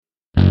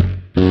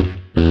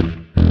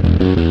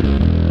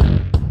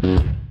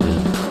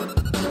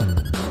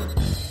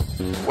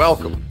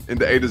welcome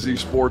into A to Z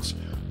Sports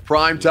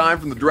Prime Time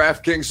from the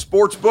DraftKings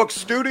Sportsbook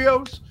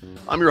Studios.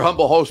 I'm your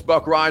humble host,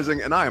 Buck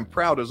Rising, and I am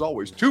proud, as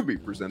always, to be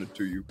presented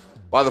to you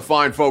by the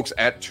fine folks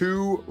at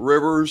Two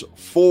Rivers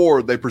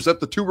Ford. They present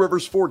the Two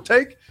Rivers Ford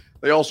Take.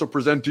 They also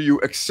present to you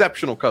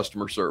exceptional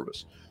customer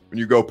service. When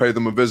you go pay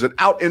them a visit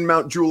out in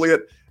Mount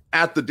Juliet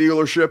at the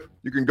dealership,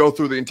 you can go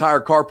through the entire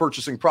car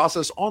purchasing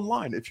process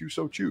online if you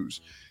so choose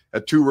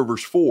at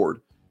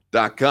tworiversford.com.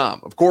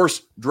 Of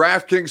course,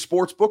 DraftKings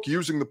Sportsbook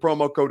using the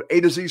promo code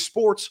A to Z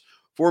Sports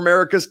for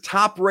America's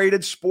top-rated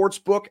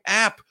sportsbook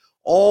app.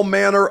 All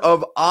manner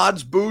of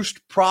odds boost,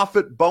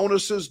 profit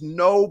bonuses,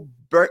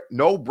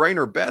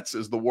 no-brainer bets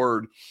is the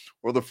word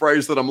or the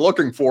phrase that I'm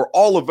looking for,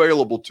 all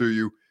available to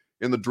you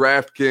in the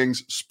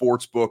DraftKings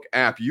Sportsbook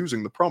app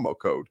using the promo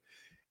code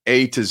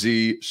A to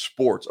Z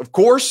Sports. Of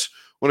course,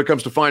 when it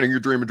comes to finding your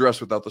dream address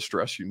without the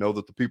stress, you know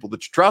that the people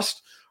that you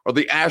trust are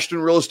the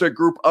Ashton Real Estate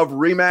Group of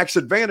RE/MAX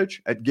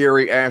Advantage at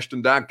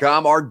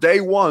GaryAshton.com. Our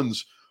day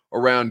ones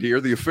around here,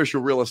 the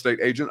official real estate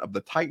agent of the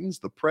Titans,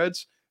 the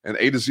Preds, and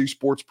A to Z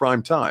Sports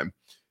Prime Time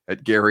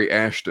at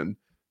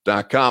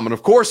GaryAshton.com. And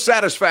of course,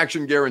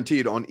 satisfaction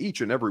guaranteed on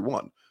each and every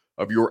one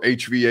of your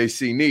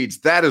HVAC needs.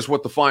 That is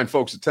what the fine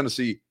folks at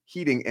Tennessee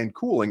Heating and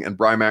Cooling and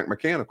Brymac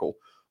Mechanical,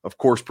 of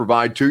course,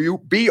 provide to you.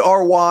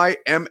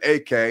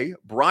 BRYMAK,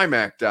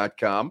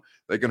 Brymac.com.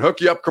 They can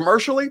hook you up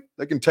commercially.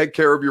 They can take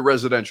care of you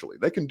residentially.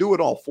 They can do it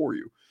all for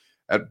you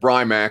at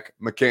Brymac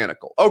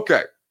Mechanical.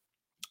 Okay,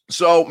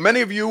 so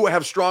many of you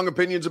have strong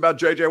opinions about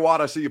J.J.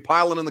 Watt. I see you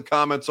piling in the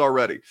comments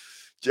already.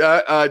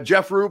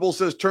 Jeff Rubel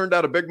says, turned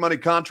out a big money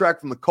contract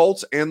from the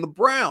Colts and the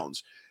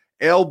Browns.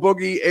 L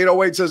Boogie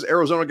 808 says,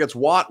 Arizona gets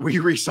Watt. We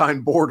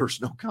re-sign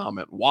Borders. No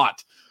comment.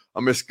 Watt,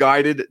 a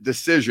misguided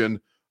decision,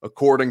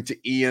 according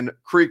to Ian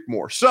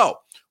Creekmore. So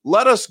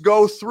let us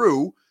go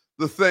through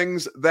the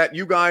things that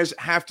you guys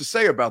have to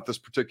say about this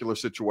particular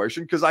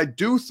situation, because I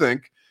do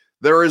think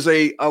there is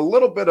a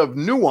little bit of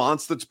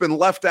nuance that's been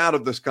left out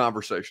of this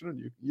conversation.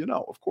 And you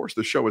know, of course,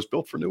 the show is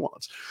built for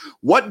nuance.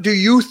 What do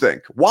you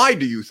think? Why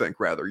do you think,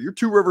 rather, your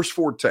Two Rivers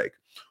Ford Take,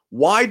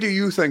 why do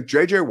you think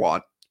J.J.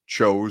 Watt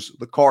chose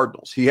the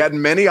Cardinals? He had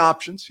many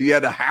options. He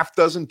had a half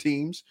dozen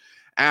teams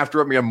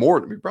after him. He had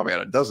more. He probably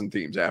had a dozen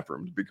teams after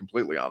him, to be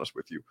completely honest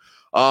with you.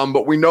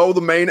 But we know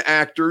the main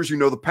actors. You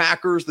know, the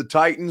Packers, the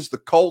Titans, the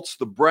Colts,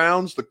 the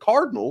Browns, the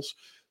Cardinals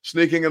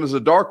sneaking in as a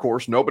dark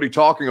horse. Nobody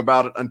talking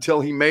about it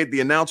until he made the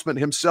announcement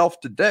himself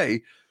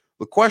today.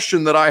 The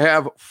question that I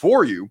have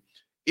for you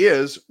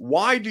is,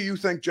 why do you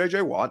think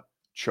J.J. Watt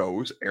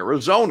chose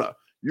Arizona?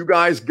 You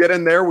guys get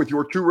in there with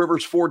your Two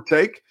Rivers Ford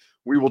Take.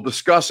 We will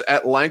discuss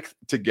at length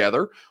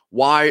together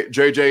why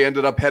J.J.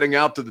 ended up heading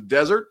out to the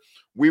desert.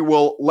 We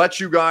will let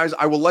you guys,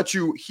 I will let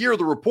you hear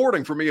the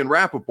reporting from me and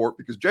Rappaport,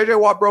 because J.J.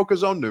 Watt broke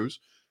his own news.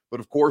 But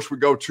of course, we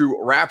go to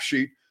Rap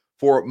Sheet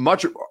for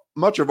much of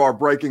our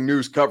breaking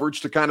news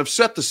coverage to kind of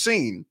set the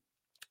scene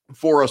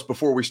for us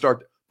before we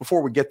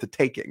get to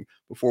taking,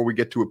 before we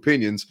get to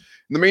opinions.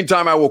 In the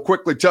meantime, I will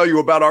quickly tell you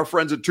about our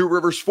friends at Two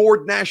Rivers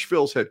Ford,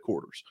 Nashville's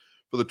headquarters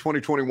for the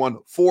 2021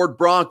 Ford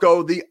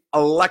Bronco, the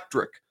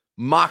electric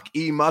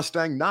Mach-E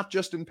Mustang, not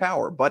just in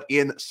power, but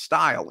in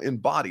style, in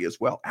body as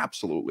well.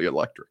 Absolutely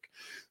electric.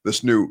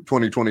 This new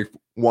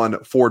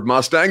 2021 Ford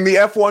Mustang, the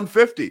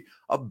F-150,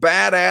 a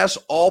badass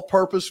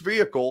all-purpose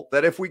vehicle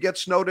that if we get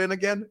snowed in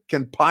again,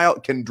 can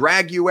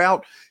drag you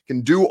out,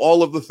 can do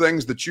all of the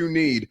things that you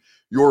need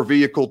your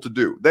vehicle to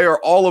do. They are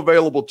all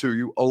available to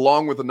you,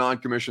 along with a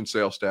non-commissioned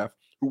sales staff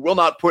who will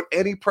not put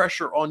any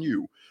pressure on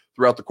you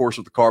throughout the course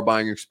of the car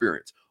buying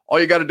experience. All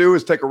you got to do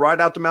is take a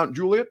ride out to Mount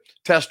Juliet,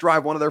 test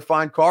drive one of their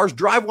fine cars,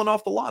 drive one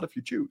off the lot if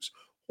you choose,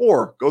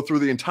 or go through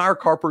the entire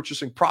car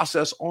purchasing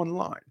process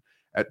online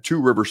at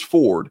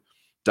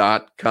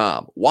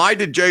tworiversford.com. Why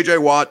did J.J.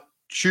 Watt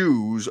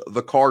choose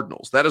the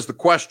Cardinals? That is the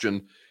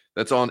question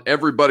that's on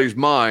everybody's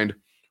mind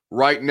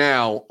right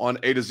now on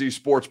A to Z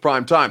Sports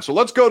Prime Time. So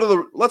let's go to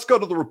the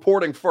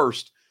reporting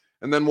first,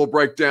 and then we'll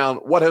break down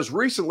what has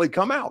recently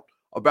come out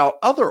about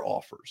other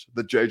offers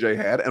that J.J.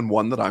 had and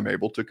one that I'm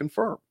able to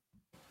confirm.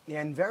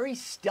 Yeah, in very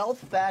stealth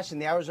fashion,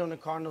 the Arizona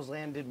Cardinals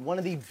landed one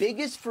of the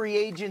biggest free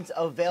agents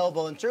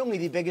available, and certainly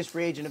the biggest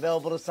free agent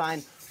available to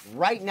sign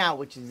right now,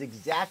 which is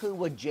exactly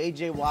what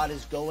J.J. Watt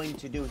is going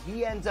to do.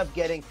 He ends up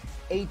getting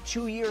a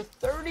 2-year,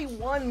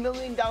 $31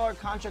 million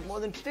contract, more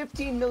than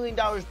 $15 million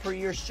per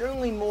year,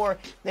 certainly more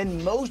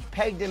than most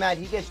pegged him at.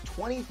 He gets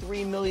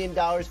 $23 million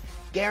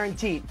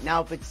guaranteed.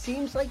 Now, if it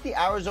seems like the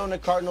Arizona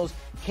Cardinals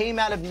came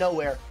out of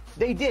nowhere,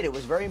 they did. It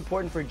was very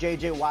important for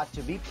J.J. Watt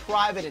to be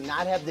private and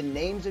not have the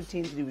names of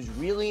teams that he was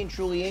really and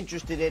truly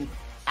interested in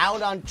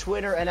out on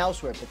Twitter and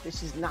elsewhere. But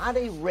this is not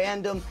a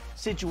random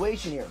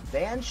situation here.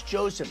 Vance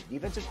Joseph,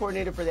 defensive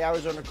coordinator for the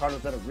Arizona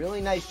Cardinals, done a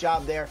really nice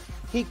job there.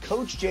 He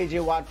coached J.J.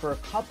 Watt for a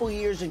couple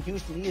years in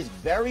Houston. He is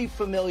very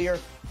familiar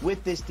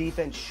with this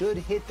defense, should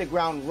hit the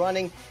ground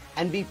running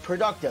and be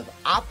productive.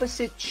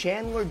 Opposite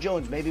Chandler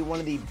Jones, maybe one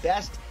of the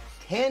best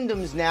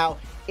tandems now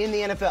in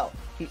the NFL.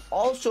 He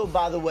also,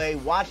 by the way,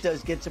 Watt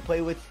does get to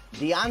play with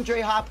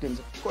DeAndre Hopkins,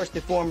 of course,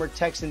 the former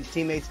Texans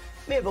teammates.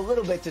 may have a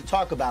little bit to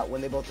talk about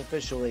when they both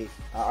officially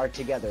are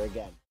together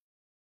again.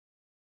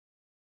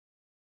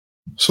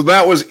 So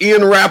that was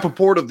Ian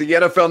Rappaport of the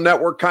NFL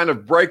Network kind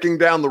of breaking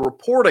down the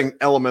reporting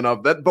element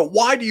of that. But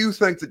why do you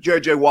think that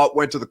J.J. Watt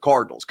went to the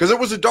Cardinals? Because it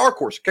was a dark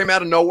horse. It came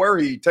out of nowhere.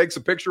 He takes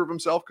a picture of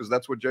himself because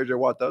that's what J.J.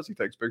 Watt does. He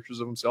takes pictures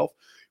of himself,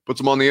 puts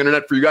them on the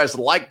internet for you guys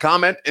to like,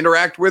 comment,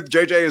 interact with.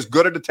 J.J. is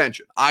good at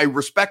attention. I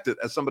respect it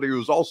as somebody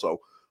who's also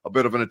a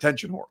bit of an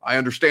attention whore. I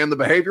understand the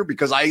behavior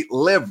because I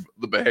live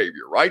the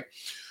behavior, right?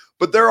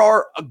 But there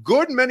are a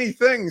good many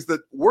things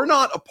that were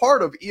not a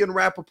part of Ian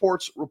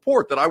Rappaport's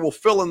report that I will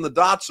fill in the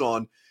dots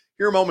on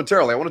here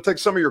momentarily. I want to take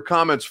some of your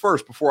comments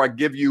first before I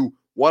give you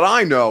what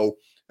I know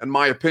and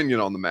my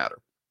opinion on the matter.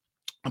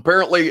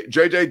 Apparently,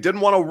 JJ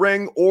didn't want a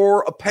ring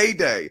or a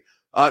payday,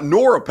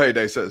 nor a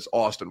payday, says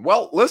Austin.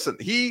 Well, listen,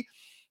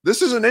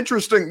 this is an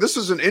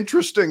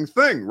interesting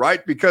thing,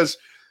 right? Because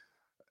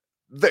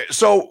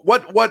so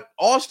what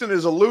Austin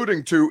is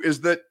alluding to is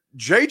that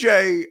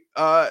J.J.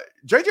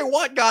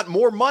 Watt got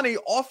more money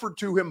offered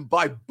to him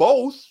by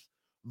both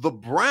the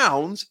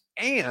Browns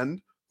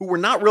and, who were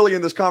not really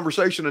in this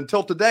conversation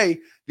until today,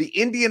 the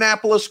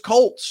Indianapolis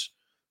Colts.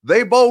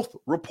 They both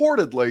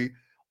reportedly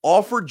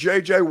offered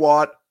J.J.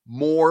 Watt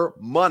more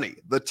money.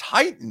 The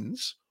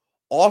Titans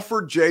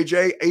offered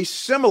J.J. a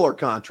similar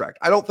contract.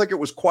 I don't think it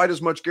was quite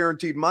as much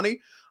guaranteed money.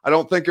 I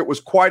don't think it was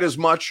quite as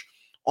much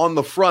on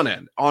the front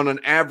end on an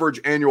average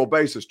annual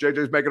basis.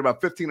 JJ's making about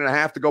 15 and a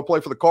half to go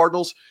play for the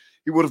Cardinals.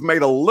 He would have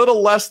made a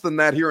little less than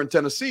that here in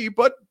Tennessee,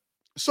 but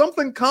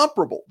something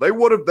comparable. They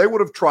would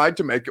have tried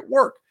to make it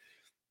work.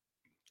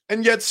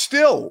 And yet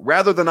still,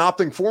 rather than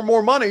opting for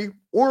more money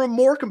or a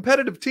more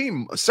competitive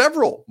team,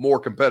 several more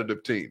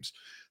competitive teams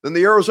than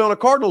the Arizona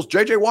Cardinals,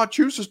 J.J. Watt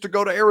chooses to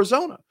go to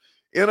Arizona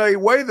in a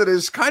way that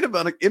is kind of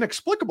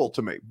inexplicable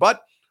to me. But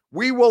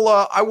I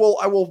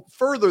will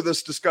further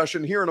this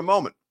discussion here in a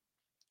moment.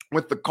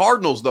 With the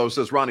Cardinals, though,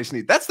 says Ronnie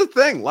Snead, that's the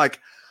thing. Like,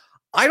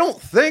 I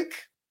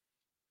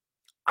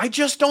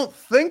just don't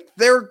think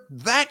they're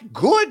that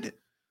good.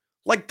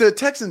 Like, the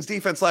Texans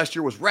defense last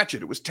year was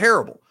wretched. It was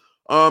terrible.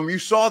 You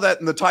saw that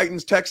in the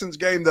Titans-Texans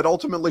game that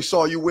ultimately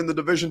saw you win the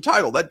division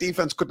title. That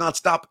defense could not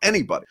stop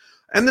anybody.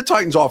 And the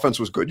Titans offense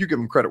was good. You give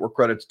them credit where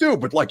credit's due,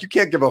 but like, you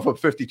can't give up a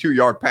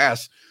 52-yard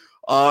pass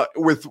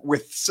with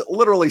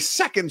literally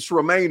seconds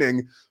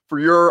remaining for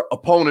your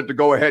opponent to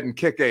go ahead and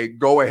kick a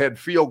go-ahead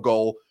field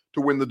goal to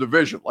win the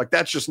division. Like,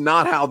 that's just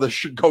not how this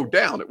should go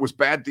down. It was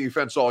bad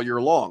defense all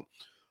year long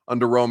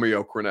under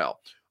Romeo Crennel.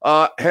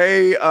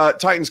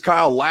 Titans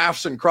Kyle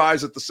laughs and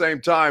cries at the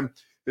same time.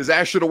 His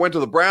ass should have went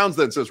to the Browns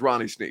then, says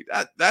Ronnie Snead.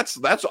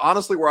 That's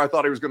honestly where I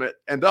thought he was going to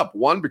end up.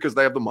 1, because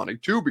they have the money.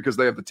 2, because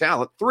they have the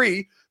talent.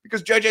 3,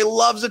 because JJ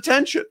loves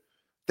attention.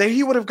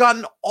 He would have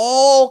gotten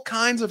all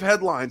kinds of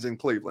headlines in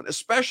Cleveland,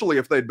 especially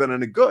if they'd been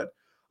any good.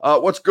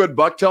 What's good,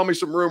 Buck? Tell me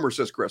some rumors,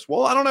 says Chris.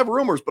 Well, I don't have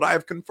rumors, but I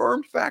have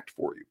confirmed fact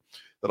for you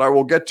that I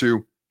will get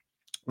to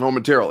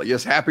momentarily.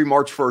 Yes, happy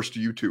March 1st to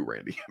you too,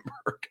 Randy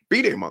Hamburg.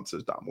 B-Day month,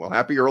 says Dom. Well,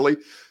 happy early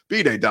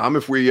B-Day, Dom.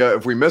 If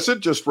we miss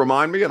it, just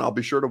remind me, and I'll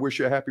be sure to wish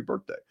you a happy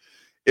birthday,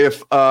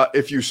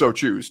 if you so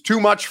choose. Too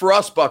much for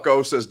us,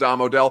 Bucko, says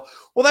Dom Odell.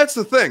 Well, that's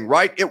the thing,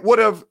 right? It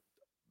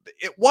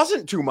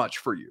wasn't too much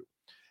for you.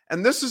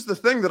 And this is the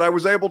thing that I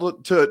was able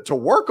to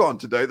work on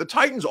today. The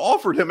Titans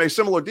offered him a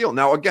similar deal.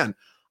 Now, again,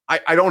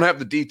 I don't have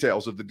the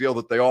details of the deal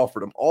that they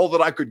offered him. All that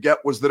I could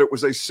get was that it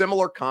was a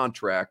similar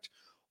contract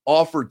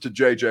offered to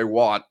J.J.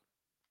 Watt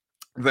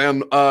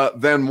than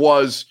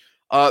what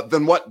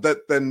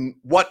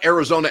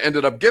Arizona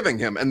ended up giving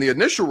him. And the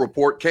initial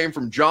report came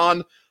from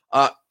John.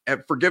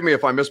 And forgive me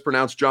if I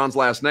mispronounce John's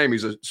last name.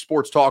 He's a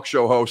sports talk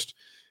show host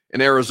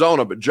in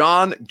Arizona, but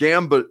John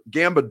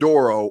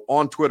Gambadoro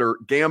on Twitter,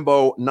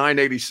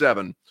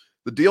 Gambo987.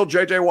 The deal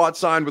J.J. Watt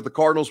signed with the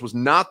Cardinals was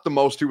not the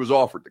most he was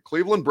offered. The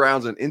Cleveland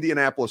Browns and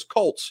Indianapolis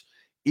Colts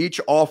each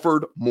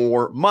offered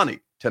more money.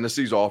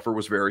 Tennessee's offer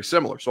was very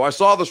similar. So I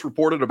saw this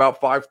reported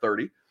about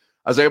 5:30.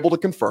 I was able to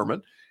confirm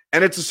it.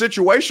 And it's a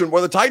situation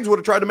where the Titans would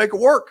have tried to make it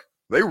work.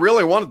 They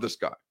really wanted this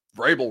guy.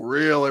 Vrabel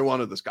really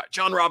wanted this guy.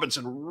 John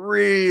Robinson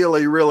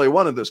really, really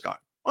wanted this guy.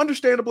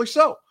 Understandably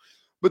so.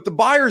 But the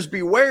buyers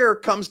beware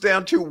comes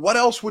down to what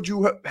else would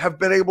you have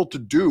been able to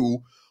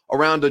do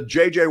around a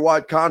J.J.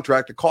 Watt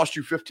contract that cost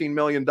you $15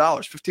 million,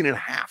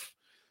 $15.5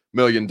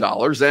 million,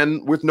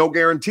 and with no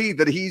guarantee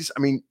that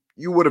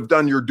you would have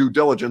done your due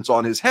diligence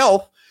on his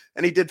health,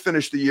 and he did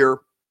finish the year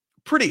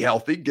pretty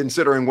healthy,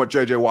 considering what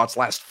J.J. Watt's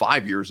last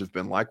 5 years have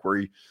been like, where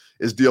he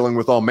is dealing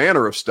with all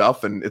manner of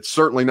stuff, and it's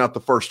certainly not the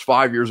first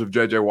 5 years of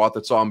J.J. Watt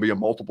that saw him be a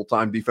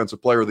multiple-time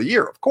Defensive Player of the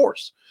Year, of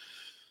course.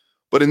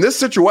 But in this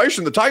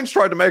situation, the Titans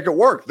tried to make it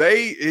work.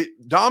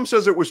 Dom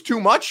says it was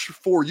too much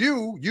for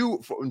too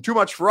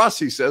much for us,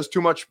 he says, too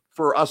much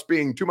for us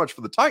being too much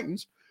for the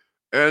Titans.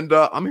 And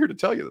I'm here to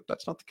tell you that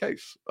that's not the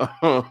case.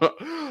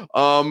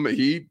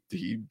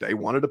 They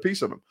wanted a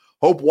piece of him.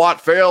 Hope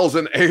Watt fails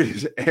in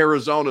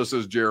Arizona,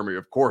 says Jeremy.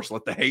 Of course,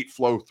 let the hate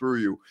flow through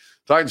you.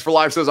 Titans for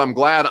Life says, I'm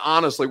glad,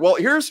 honestly. Well,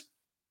 here's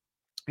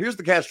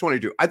the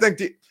catch-22. I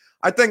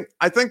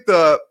think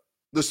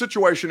the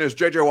situation is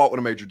J.J. Watt would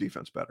have made your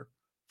defense better,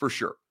 for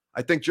sure.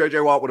 I think J.J.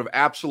 Watt would have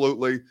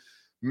absolutely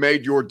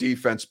made your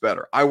defense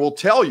better. I will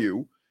tell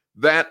you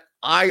that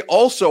I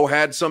also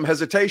had some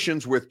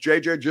hesitations with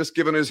J.J. just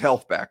given his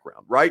health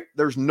background, right?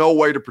 There's no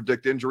way to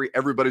predict injury.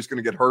 Everybody's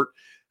going to get hurt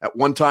at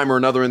one time or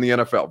another in the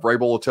NFL.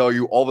 Vrabel will tell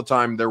you all the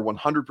time there's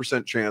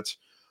 100% chance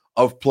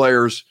of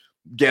players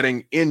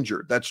getting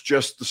injured. That's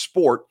just the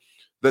sport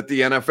that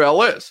the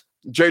NFL is.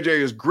 JJ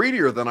is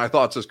greedier than I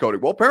thought, says Cody.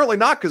 Well, apparently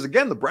not, because,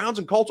 again, the Browns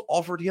and Colts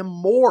offered him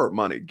more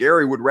money.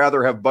 Gary would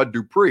rather have Bud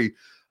Dupree.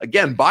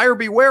 Again, buyer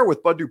beware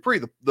with Bud Dupree.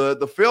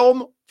 The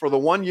film for the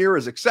 1 year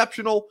is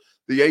exceptional.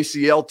 The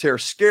ACL tear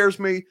scares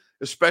me,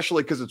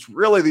 especially because it's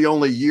really the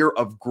only year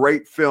of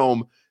great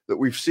film that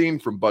we've seen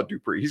from Bud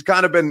Dupree. He's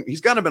kind of been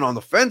on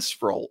the fence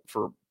for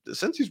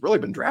since he's really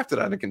been drafted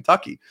out of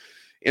Kentucky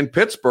in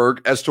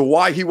Pittsburgh as to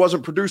why he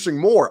wasn't producing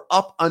more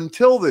up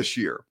until this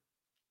year.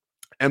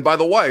 And by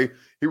the way,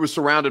 he was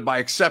surrounded by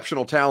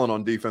exceptional talent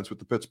on defense with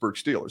the Pittsburgh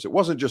Steelers. It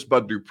wasn't just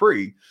Bud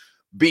Dupree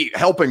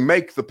helping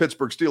make the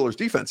Pittsburgh Steelers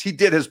defense. He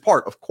did his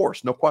part, of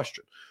course, no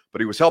question. But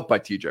he was helped by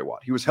TJ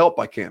Watt. He was helped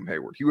by Cam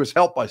Hayward. He was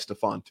helped by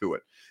Stephon Tuitt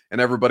and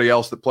everybody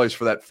else that plays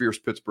for that fierce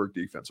Pittsburgh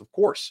defense. Of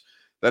course,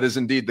 that is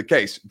indeed the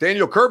case.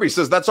 Daniel Kirby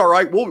says, that's all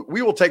right.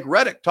 We will take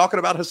Reddick, talking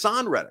about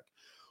Hassan Reddick.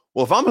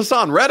 Well, if I'm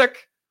Hassan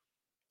Reddick,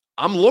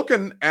 I'm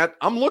looking at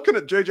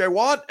JJ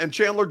Watt and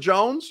Chandler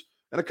Jones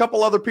and a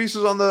couple other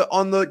pieces on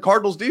the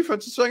Cardinals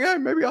defense and saying, hey,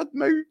 maybe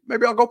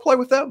I'll go play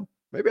with them.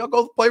 Maybe I'll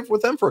go play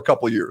with them for a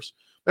couple of years.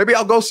 Maybe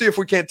I'll go see if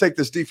we can't take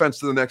this defense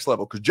to the next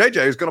level, because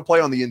JJ is going to play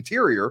on the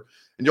interior,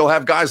 and you'll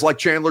have guys like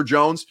Chandler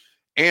Jones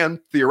and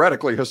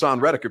theoretically Hassan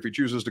Reddick, if he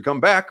chooses to come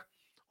back,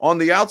 on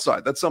the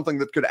outside. That's something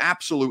that could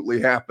absolutely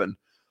happen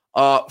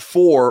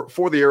for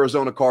the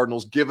Arizona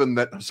Cardinals, given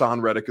that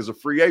Hassan Reddick is a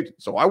free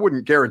agent. So I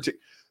wouldn't guarantee.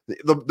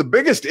 The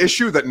biggest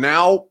issue that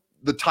now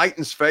the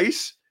Titans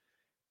face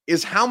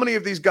is how many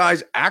of these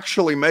guys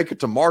actually make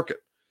it to market,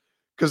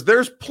 because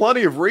there's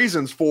plenty of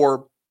reasons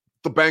for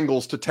the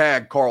Bengals to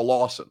tag Carl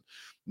Lawson.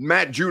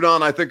 Matt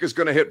Judon, I think, is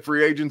going to hit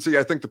free agency.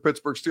 I think the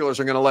Pittsburgh Steelers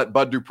are going to let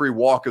Bud Dupree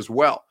walk as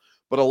well.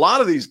 But a lot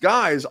of these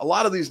guys, a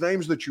lot of these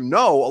names that you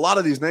know, a lot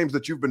of these names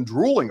that you've been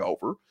drooling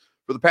over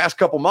for the past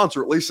couple months,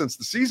 or at least since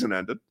the season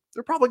ended,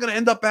 they're probably going to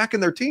end up back in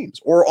their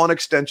teams or on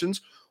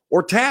extensions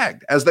or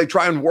tagged as they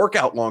try and work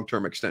out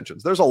long-term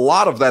extensions. There's a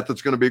lot of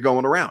that's going to be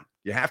going around.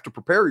 You have to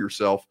prepare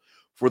yourself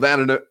for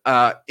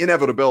that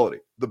inevitability.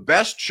 The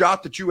best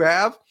shot that you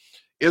have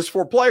is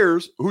for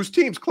players whose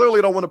teams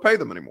clearly don't want to pay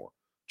them anymore.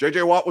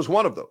 J.J. Watt was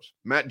one of those.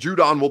 Matt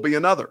Judon will be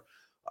another.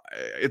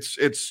 It's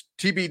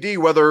TBD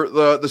whether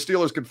the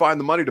Steelers can find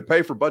the money to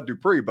pay for Bud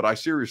Dupree, but I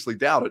seriously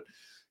doubt it,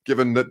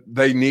 given that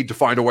they need to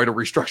find a way to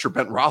restructure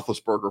Ben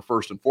Roethlisberger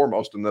first and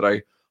foremost, and that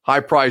a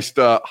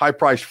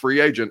high-priced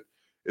free agent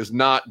is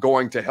not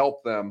going to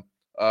help them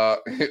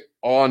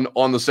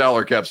on the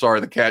salary cap. Sorry,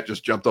 the cat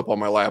just jumped up on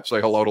my lap. Say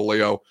hello to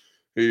Leo.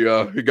 He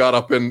got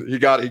up and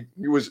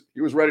he was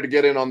ready to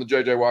get in on the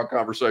JJ Watt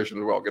conversation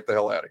as well. Get the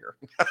hell out of here.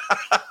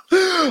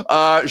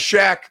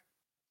 Shaq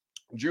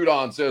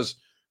Judon says,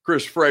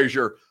 Chris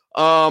Frazier,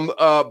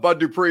 Bud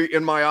Dupree,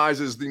 in my eyes,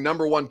 is the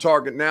number one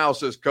target now,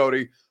 says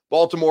Cody.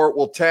 Baltimore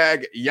will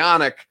tag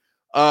Yannick.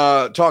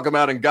 Talk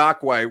about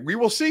Ngakoue. We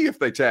will see if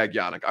they tag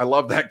Yannick. I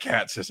love that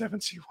cat, says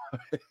Evan C.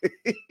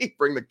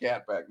 Bring the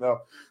cat back. No,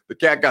 the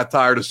cat got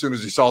tired as soon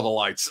as he saw the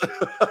lights.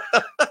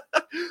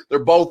 They're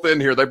both in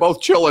here. They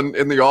both chill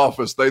in the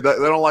office. They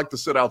don't like to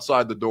sit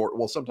outside the door.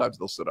 Well, sometimes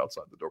they'll sit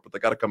outside the door, but they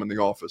got to come in the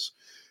office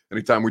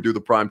anytime we do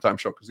the primetime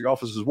show, because the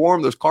office is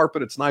warm. There's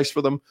carpet. It's nice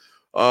for them.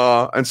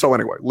 And so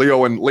anyway,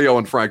 Leo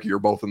and Frankie are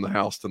both in the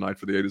house tonight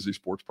for the A to Z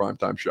Sports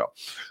primetime show.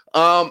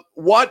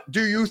 What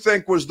do you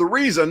think was the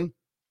reason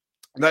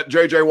that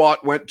J.J.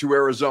 Watt went to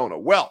Arizona?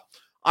 Well,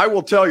 I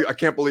will tell you, I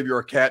can't believe you're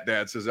a cat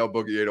dad, says El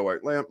Boogie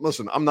 808.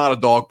 Listen, I'm not a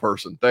dog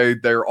person.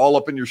 They're all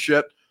up in your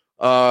shit.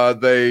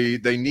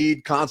 They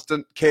need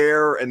constant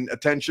care and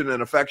attention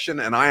and affection,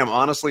 and I am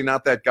honestly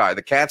not that guy.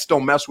 The cats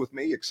don't mess with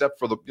me, except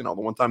for the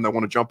one time they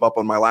want to jump up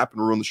on my lap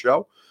and ruin the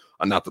show.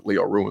 Not that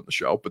Leo ruined the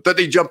show, but that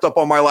he jumped up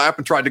on my lap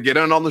and tried to get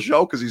in on the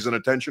show because he's an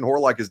attention whore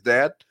like his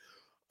dad.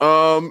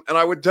 And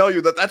I would tell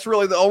you that that's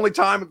really the only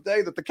time of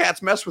day that the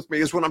cats mess with me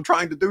is when I'm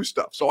trying to do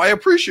stuff. So I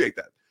appreciate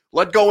that.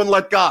 Let go and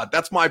let God.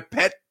 That's my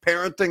pet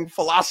parenting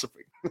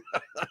philosophy.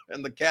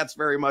 And the cats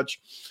very much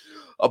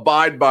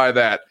abide by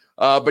that.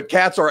 But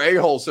cats are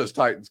a-holes, says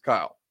Titans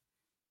Kyle.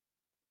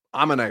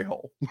 I'm an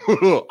a-hole.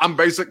 I'm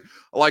basic.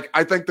 Like,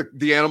 I think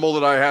the animal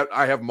that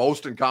I have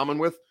most in common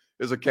with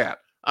is a cat.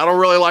 I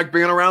don't really like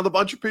being around a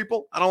bunch of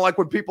people. I don't like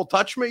when people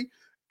touch me.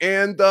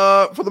 And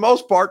for the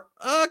most part,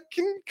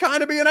 can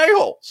kind of be an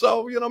a-hole.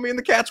 So, me and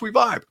the cats, we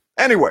vibe.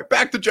 Anyway,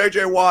 back to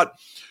J.J. Watt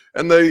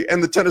and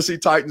the Tennessee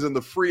Titans and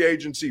the free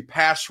agency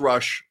pass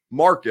rush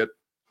market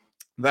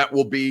that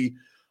will be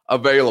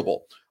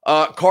available.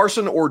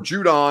 Carson or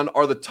Judon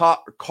are the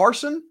top.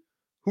 Carson?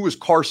 Who is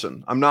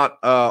Carson? I'm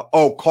not.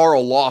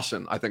 Carl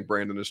Lawson, I think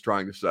Brandon is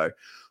trying to say,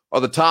 are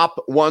the top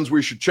ones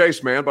we should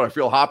chase, man. But I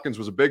feel Hopkins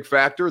was a big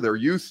factor. Their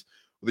youth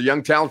the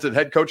young, talented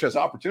head coach has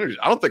opportunities.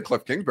 I don't think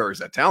Cliff Kingsbury's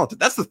that talented.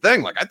 That's the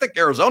thing. Like, I think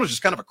Arizona's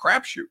just kind of a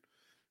crapshoot.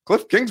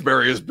 Cliff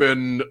Kingsbury has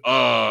been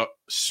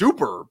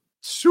super.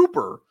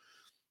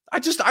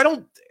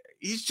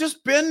 He's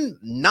just been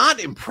not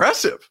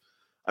impressive.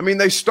 I mean,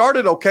 they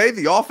started okay.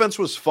 The offense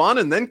was fun.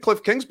 And then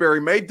Cliff Kingsbury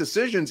made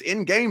decisions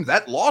in games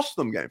that lost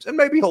them games. And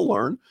maybe he'll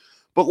learn.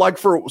 But like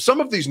for some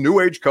of these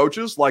new age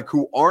coaches, like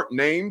who aren't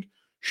named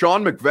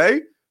Sean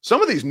McVay,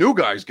 some of these new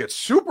guys get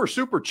super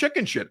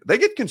chicken shit. They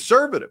get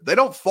conservative. They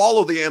don't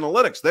follow the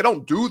analytics. They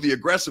don't do the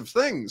aggressive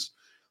things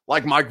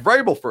like Mike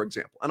Vrabel, for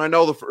example. And I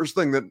know the first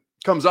thing that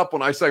comes up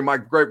when I say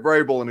Mike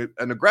Vrabel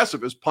and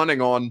aggressive is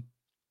punting on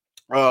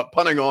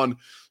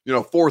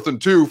 4th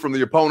and 2 from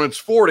the opponent's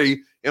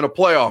 40 in a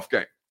playoff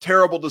game.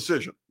 Terrible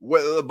decision.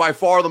 By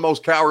far the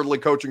most cowardly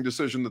coaching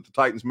decision that the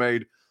Titans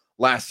made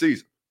last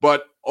season.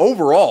 But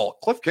overall,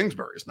 Cliff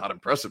Kingsbury is not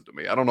impressive to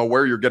me. I don't know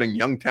where you're getting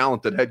young,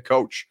 talented head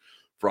coach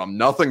from.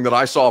 Nothing that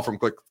I saw from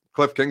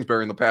Cliff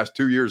Kingsbury in the past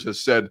 2 years has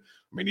said,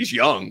 I mean, he's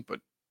young, but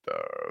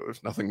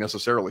there's nothing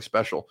necessarily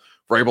special.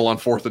 Vrabel on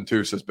 4th and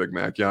 2, says Big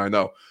Mac. Yeah, I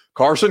know.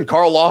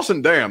 Carl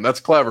Lawson, damn, that's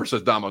clever,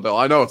 says Damodel.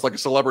 I know, it's like a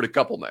celebrity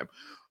couple name.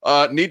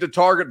 Need to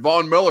target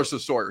Von Miller,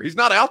 says Sawyer. He's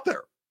not out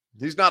there.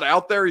 He's not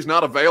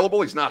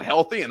available. He's not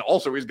healthy. And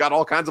also, he's got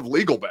all kinds of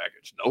legal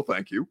baggage. No,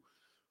 thank you.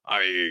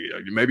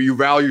 Maybe you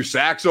value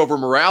sacks over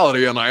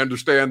morality, and I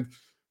understand.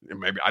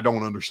 Maybe I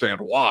don't understand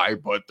why,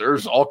 but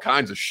there's all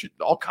kinds of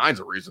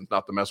reasons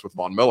not to mess with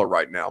Von Miller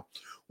right now.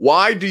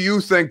 Why do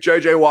you think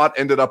J.J. Watt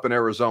ended up in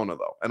Arizona,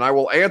 though? And I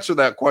will answer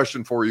that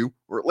question for you,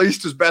 or at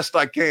least as best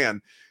I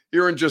can,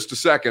 here in just a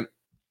second,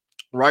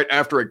 right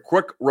after a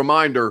quick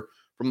reminder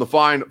from the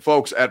fine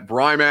folks at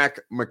Brymac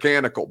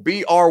Mechanical.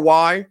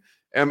 BRYMAK,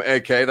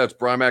 that's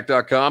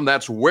Brymac.com.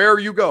 That's where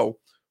you go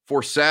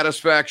for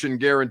satisfaction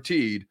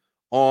guaranteed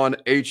on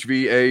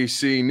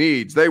HVAC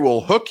needs. They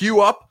will hook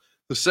you up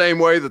the same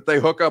way that they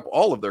hook up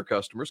all of their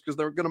customers, because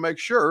they're going to make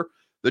sure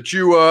that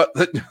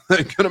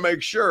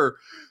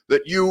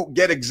you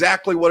get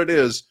exactly what it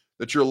is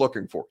that you're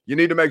looking for. You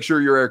need to make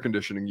sure your air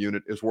conditioning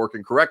unit is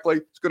working correctly.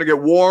 It's going to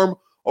get warm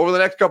over the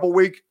next couple of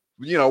weeks,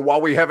 while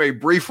we have a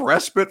brief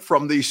respite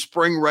from the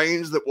spring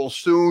rains that will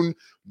soon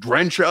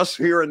drench us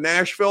here in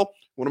Nashville.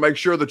 Want to make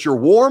sure that you're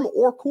warm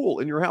or cool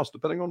in your house,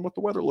 depending on what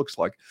the weather looks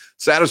like.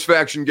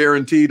 Satisfaction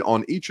guaranteed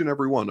on each and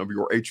every one of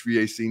your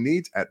HVAC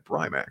needs at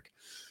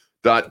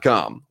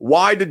Brymac.com.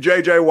 Why did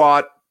J.J.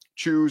 Watt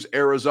choose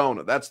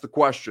Arizona? That's the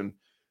question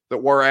that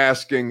we're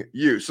asking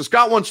you. So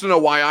Scott wants to know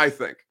why I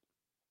think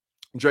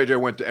J.J.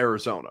 went to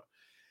Arizona.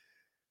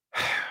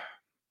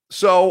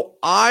 So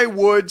I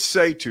would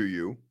say to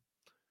you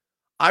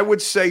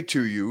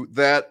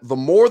that the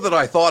more that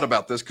I thought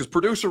about this, because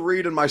producer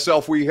Reed and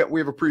myself, we have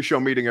a pre-show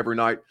meeting every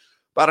night,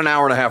 about an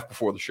hour and a half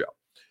before the show.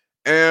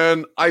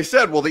 And I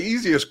said, well, the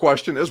easiest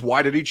question is,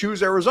 why did he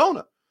choose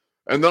Arizona?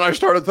 And then I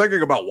started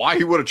thinking about why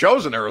he would have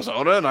chosen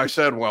Arizona. And I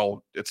said,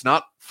 well, it's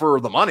not for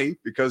the money,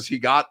 because he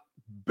got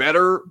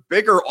better,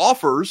 bigger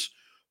offers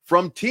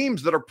from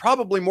teams that are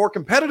probably more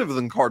competitive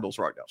than Cardinals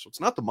right now. So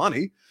it's not the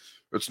money.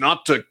 It's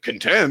not to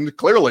contend,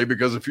 clearly,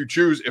 because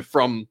if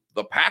from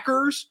the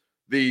Packers,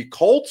 the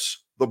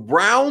Colts, the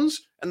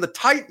Browns, and the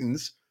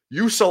Titans,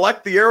 you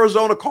select the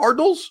Arizona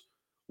Cardinals,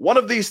 one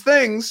of these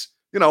things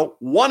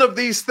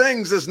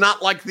is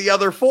not like the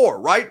other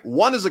four, right?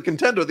 One is a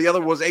contender. The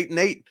other was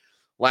 8-8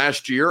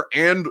 last year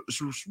and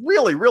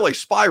really, really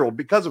spiraled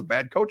because of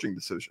bad coaching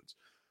decisions,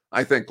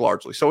 I think,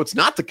 largely. So it's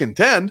not to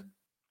contend.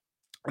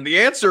 And the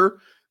answer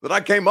that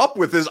I came up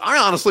with is, I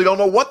honestly don't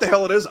know what the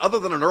hell it is other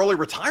than an early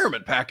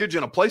retirement package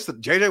in a place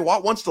that J.J.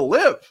 Watt wants to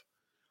live.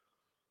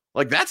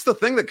 Like, that's the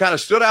thing that kind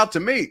of stood out to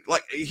me.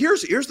 Like,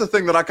 here's the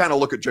thing that I kind of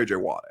look at J.J.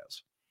 Watt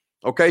as.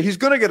 Okay, he's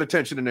going to get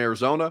attention in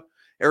Arizona.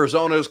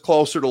 Arizona is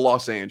closer to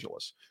Los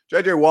Angeles.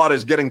 J.J. Watt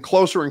is getting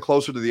closer and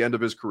closer to the end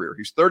of his career.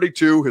 He's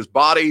 32. His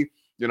body,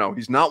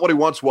 he's not what he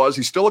once was.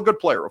 He's still a good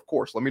player, of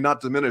course. Let me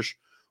not diminish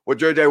what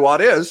J.J.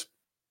 Watt is.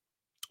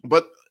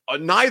 But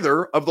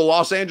neither of the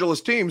Los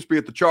Angeles teams, be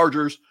it the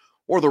Chargers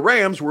or the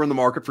Rams, were in the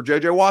market for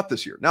J.J. Watt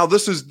this year. Now,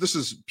 this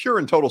is pure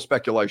and total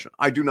speculation.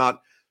 I do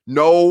not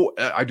know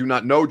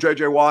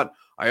J.J. Watt.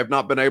 I have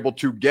not been able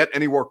to get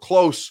anywhere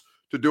close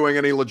to doing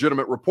any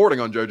legitimate reporting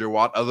on J.J.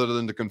 Watt other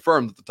than to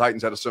confirm that the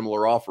Titans had a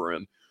similar offer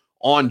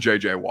on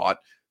J.J. Watt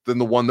than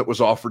the one that was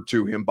offered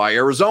to him by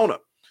Arizona.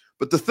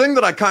 But the thing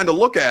that I kind of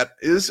look at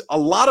is a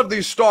lot of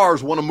these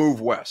stars want to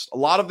move west. A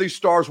lot of these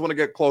stars want to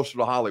get closer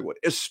to Hollywood,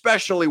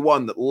 especially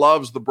one that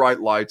loves the bright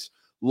lights,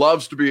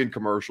 loves to be in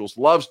commercials,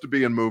 loves to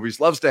be in movies,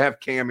 loves to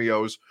have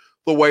cameos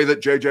the way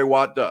that J.J.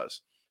 Watt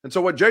does. And so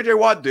what J.J.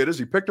 Watt did is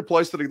he picked a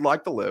place that he'd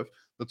like to live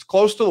that's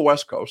close to the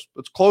West Coast,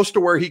 that's close to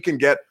where he can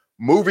get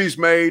movies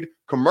made,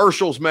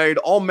 commercials made,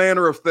 all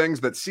manner of things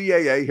that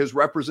CAA, his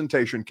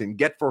representation, can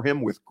get for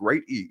him with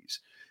great ease.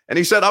 And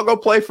he said, I'll go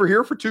play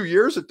here for 2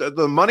 years.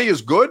 The money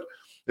is good.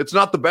 It's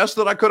not the best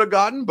that I could have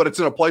gotten, but it's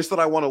in a place that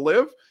I want to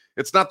live.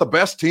 It's not the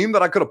best team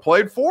that I could have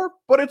played for,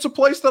 but it's a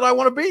place that I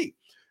want to be.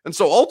 And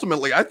so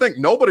ultimately, I think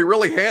nobody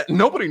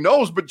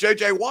knows but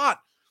J.J. Watt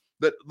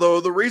that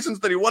the reasons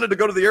that he wanted to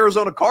go to the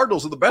Arizona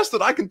Cardinals, and the best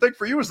that I can think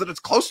for you is that it's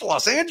close to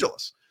Los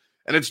Angeles.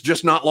 And it's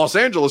just not Los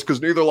Angeles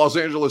because neither Los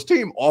Angeles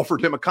team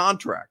offered him a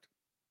contract.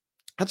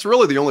 That's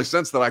really the only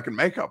sense that I can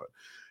make of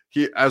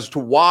it. As to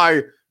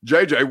why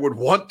JJ would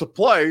want to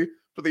play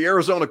for the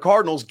Arizona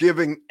Cardinals,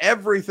 giving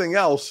everything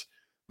else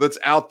that's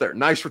out there.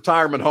 Nice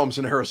retirement homes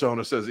in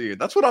Arizona, says Ian.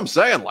 That's what I'm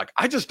saying. Like,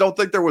 I just don't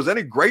think there was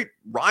any great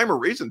rhyme or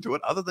reason to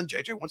it other than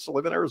JJ wants to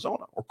live in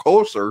Arizona or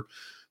closer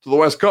to the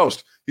West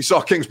Coast. He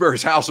saw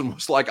Kingsbury's house and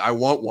was like, I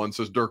want one,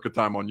 says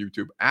Durkatime on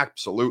YouTube.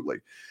 Absolutely.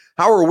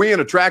 How are we an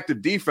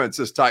attractive defense,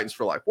 says Titans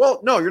for Life? Well,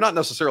 no, you're not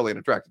necessarily an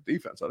attractive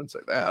defense. I didn't say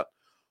that.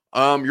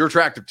 You're an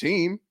attractive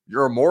team.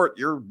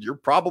 You're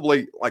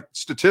probably, like,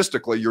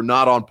 statistically, you're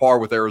not on par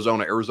with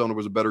Arizona. Arizona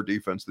was a better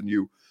defense than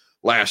you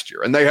last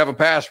year. And they have a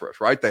pass rush,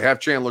 right? They have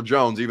Chandler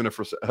Jones, even if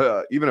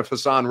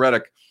Hassan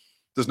Reddick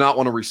does not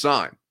want to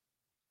resign.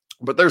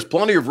 But there's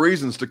plenty of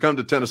reasons to come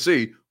to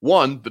Tennessee.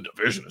 One, the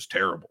division is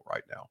terrible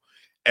right now.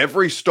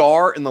 Every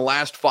star in the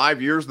last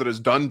 5 years that has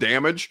done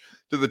damage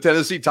to the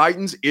Tennessee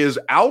Titans is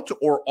out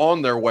or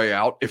on their way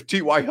out if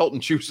T.Y.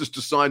 Hilton chooses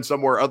to sign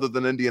somewhere other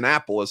than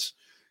Indianapolis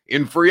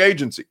in free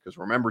agency. Because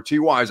remember,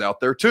 T.Y. is out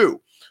there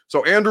too.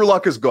 So Andrew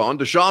Luck is gone.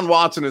 Deshaun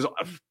Watson is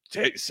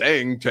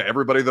saying to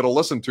everybody that'll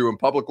listen to him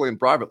publicly and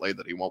privately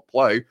that he won't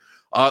play.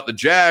 The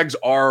Jags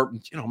are,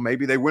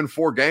 maybe they win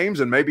 4 games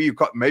and maybe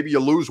you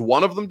lose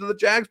one of them to the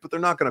Jags, but they're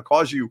not going to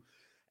cause you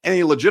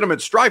any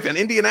legitimate strife. And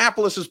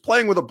Indianapolis is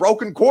playing with a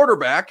broken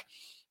quarterback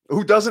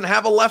who doesn't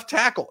have a left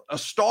tackle, a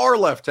star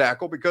left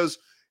tackle, because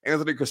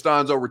Anthony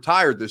Costanzo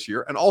retired this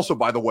year. And also,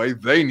 by the way,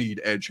 they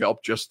need edge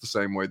help just the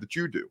same way that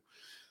you do.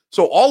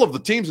 So all of the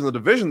teams in the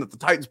division that the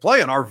Titans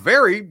play in are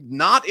very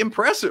not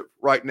impressive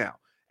right now.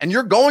 And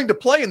you're going to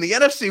play in the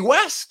NFC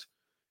West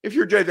if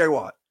you're J.J.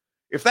 Watt.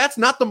 If that's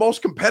not the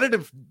most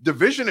competitive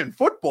division in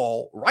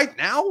football right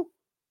now,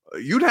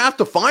 you'd have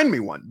to find me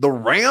one. The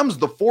Rams,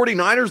 the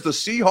 49ers, the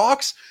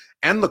Seahawks,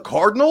 and the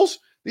Cardinals,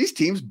 these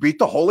teams beat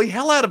the holy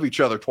hell out of each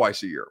other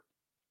twice a year.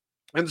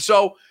 And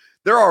so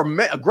there are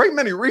a great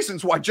many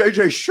reasons why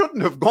JJ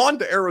shouldn't have gone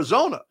to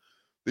Arizona.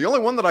 The only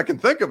one that I can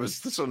think of is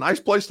this is a nice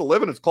place to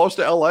live and it's close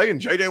to LA and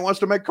JJ wants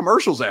to make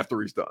commercials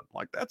after he's done.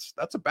 Like that's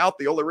about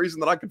the only reason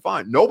that I can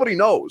find. Nobody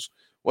knows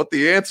what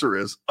the answer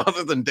is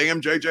other than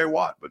damn JJ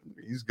Watt, but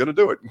he's going to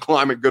do it.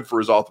 Climate good for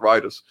his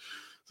arthritis,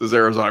 says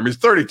Arizona. I mean, he's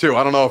 32.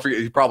 I don't know if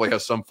he probably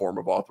has some form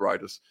of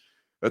arthritis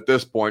at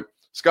this point.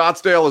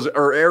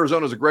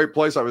 Arizona is a great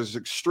place. I was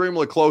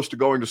extremely close to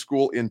going to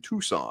school in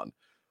Tucson,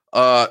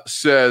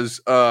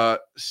 says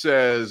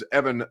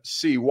Evan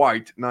C.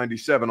 White,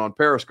 97 on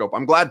Periscope.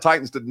 I'm glad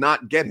Titans did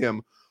not get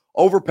him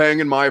overpaying,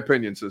 in my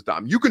opinion, says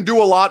Dom. You can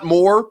do a lot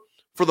more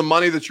for the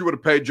money that you would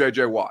have paid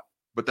J.J. Watt,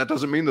 but that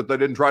doesn't mean that they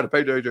didn't try to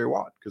pay J.J.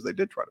 Watt, because they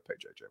did try to pay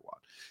J.J. Watt.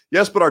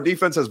 Yes, but our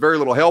defense has very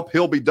little help.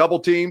 He'll be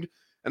double-teamed,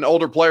 and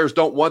older players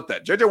don't want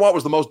that. J.J. Watt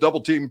was the most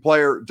double-teamed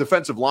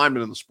defensive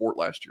lineman in the sport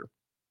last year.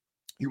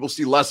 You will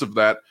see less of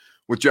that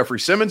with Jeffrey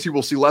Simmons. You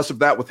will see less of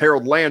that with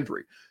Harold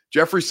Landry.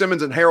 Jeffrey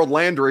Simmons and Harold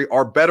Landry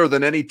are better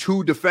than any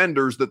 2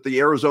 defenders that the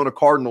Arizona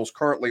Cardinals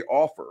currently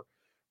offer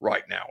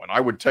right now. And I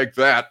would take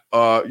that.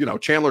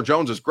 Chandler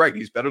Jones is great.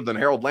 He's better than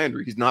Harold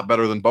Landry. He's not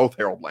better than both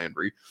Harold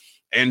Landry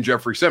and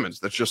Jeffrey Simmons.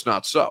 That's just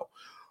not so.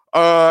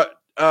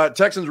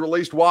 Texans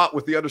released Watt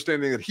with the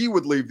understanding that he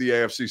would leave the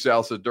AFC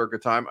South, said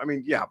Durkatime. I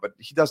mean, yeah, but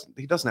he doesn't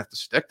have to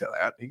stick to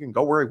that. He can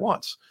go where he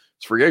wants.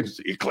 It's free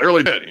agency. He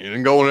clearly did. He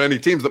didn't go to any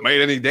teams that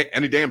made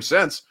any damn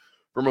sense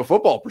from a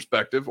football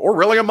perspective or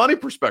really a money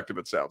perspective,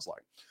 it sounds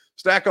like.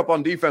 Stack up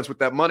on defense with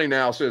that money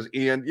now, says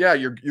Ian. Yeah,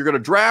 you're going to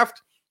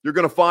draft. You're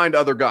going to find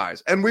other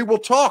guys. And we will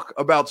talk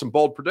about some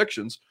bold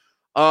predictions.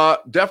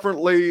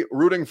 Definitely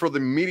rooting for the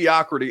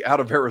mediocrity out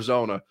of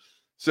Arizona,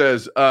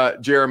 says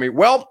Jeremy.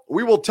 Well,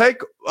 we will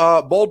take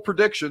bold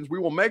predictions. We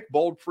will make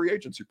bold free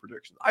agency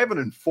predictions. I have an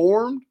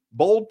informed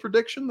bold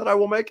prediction that I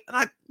will make. And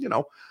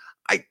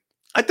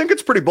I think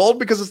it's pretty bold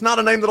because it's not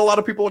a name that a lot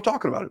of people are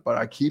talking about it, but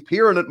I keep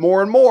hearing it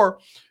more and more.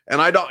 And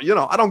I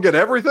don't get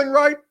everything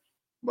right,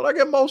 but I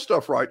get most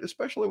stuff right,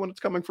 especially when it's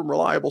coming from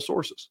reliable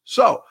sources.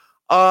 So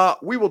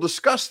we will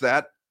discuss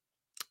that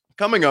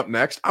coming up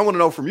next. I want to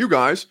know from you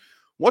guys,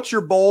 what's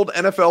your bold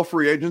NFL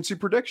free agency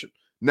prediction?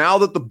 Now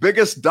that the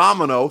biggest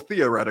domino,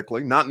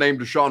 theoretically, not named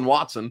Deshaun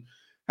Watson,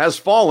 has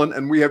fallen,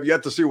 and we have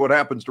yet to see what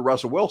happens to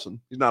Russell Wilson.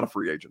 He's not a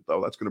free agent,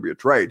 though. That's going to be a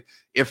trade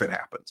if it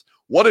happens.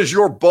 What is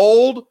your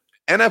bold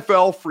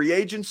NFL free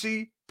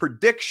agency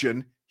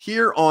prediction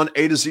here on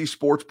A to Z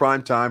Sports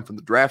Prime Time from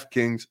the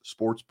DraftKings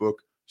Sportsbook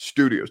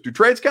Studios? Do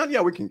trades count?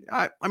 Yeah, we can.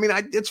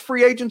 It's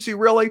free agency,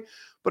 really.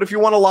 But if you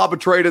want to lob a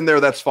trade in there,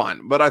 that's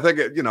fine. But I think,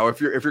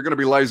 if you're going to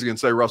be lazy and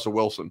say Russell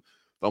Wilson,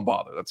 don't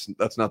bother.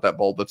 That's not that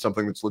bold. That's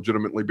something that's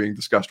legitimately being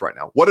discussed right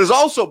now. What is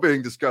also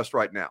being discussed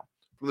right now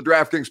from the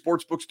DraftKings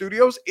Sportsbook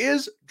Studios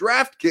is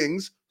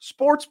DraftKings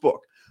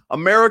Sportsbook,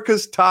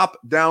 America's top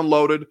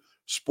downloaded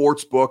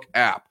sportsbook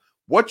app.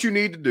 What you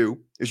need to do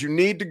is you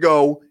need to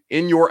go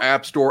in your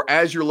app store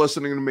as you're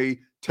listening to me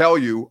tell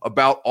you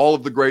about all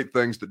of the great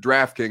things that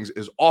DraftKings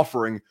is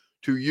offering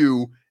to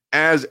you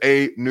as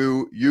a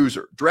new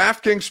user.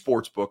 DraftKings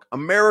Sportsbook,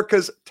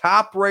 America's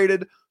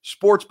top-rated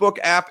sportsbook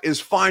app, is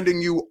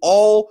finding you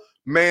all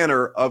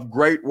manner of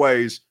great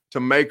ways to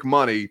make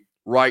money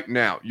right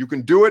now. You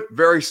can do it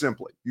very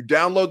simply. You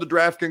download the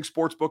DraftKings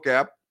Sportsbook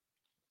app,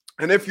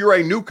 and if you're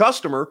a new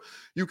customer,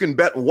 you can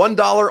bet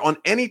 $1 on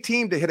any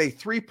team to hit a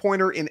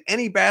three-pointer in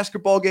any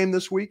basketball game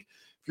this week.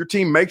 If your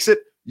team makes it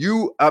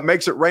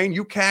rain,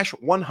 you cash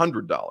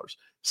 $100.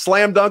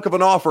 Slam dunk of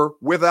an offer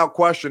without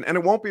question, and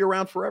it won't be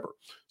around forever.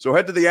 So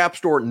head to the App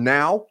Store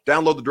now,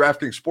 download the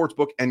DraftKings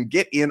Sportsbook, and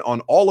get in on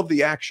all of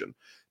the action.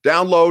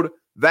 Download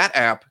that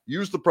app,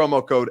 use the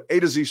promo code A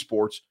to Z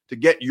Sports to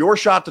get your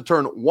shot to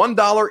turn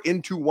 $1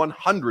 into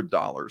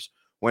 $100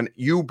 when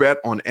you bet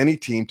on any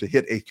team to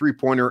hit a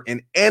three-pointer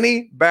in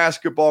any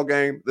basketball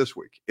game this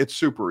week. It's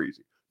super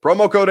easy.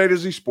 Promo code A to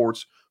Z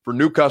Sports for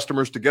new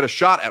customers to get a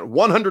shot at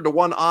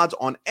 100-to-1 odds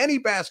on any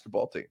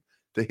basketball team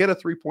to hit a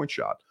three-point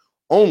shot.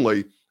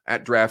 Only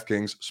at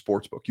DraftKings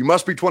Sportsbook. You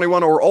must be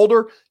 21 or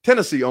older.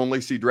 Tennessee only.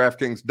 See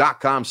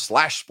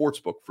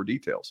DraftKings.com/sportsbook for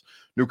details.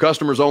 New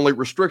customers only.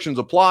 Restrictions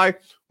apply.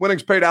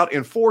 Winnings paid out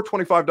in 4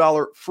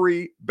 $25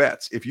 free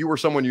bets. If you or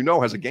someone you know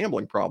has a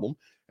gambling problem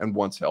and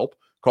wants help,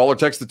 call or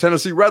text the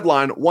Tennessee Red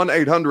Line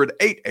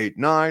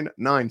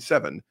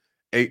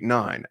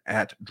 1-800-889-9789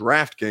 at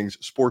DraftKings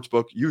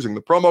Sportsbook using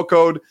the promo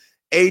code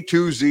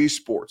A2Z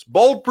Sports.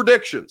 Bold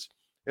predictions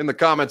in the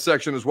comment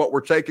section is what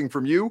we're taking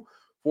from you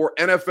for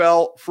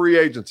NFL free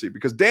agency,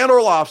 because Dan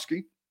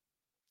Orlovsky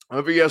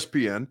of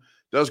ESPN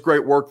does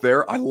great work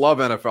there. I love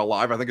NFL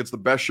Live. I think it's the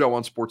best show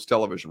on sports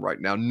television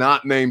right now,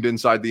 not named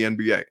Inside the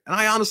NBA. And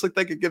I honestly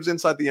think it gives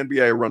Inside the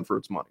NBA a run for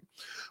its money.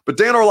 But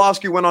Dan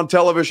Orlovsky went on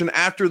television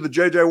after the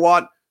J.J.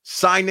 Watt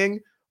signing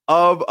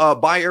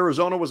by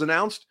Arizona was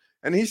announced,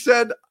 and he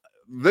said,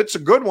 that's a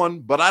good one,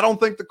 but I don't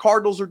think the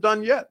Cardinals are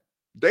done yet.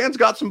 Dan's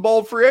got some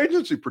bold free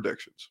agency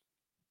predictions.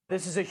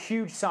 This is a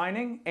huge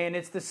signing, and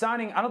it's the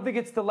signing. I don't think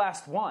it's the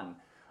last one.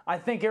 I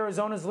think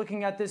Arizona's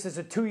looking at this as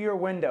a 2-year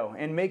window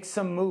and make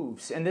some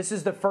moves. And this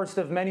is the first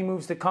of many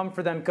moves to come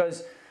for them,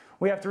 because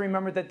we have to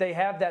remember that they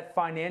have that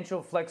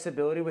financial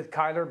flexibility with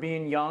Kyler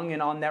being young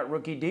and on that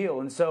rookie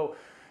deal. And so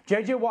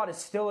J.J. Watt is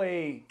still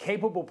a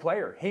capable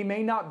player. He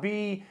may not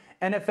be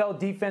NFL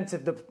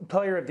Defensive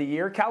Player of the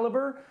Year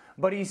caliber,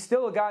 but he's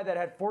still a guy that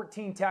had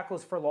 14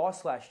 tackles for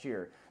loss last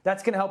year.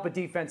 That's going to help a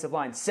defensive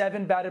line.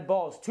 7 batted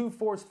balls, 2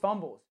 forced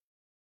fumbles.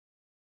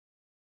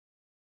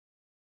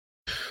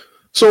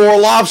 So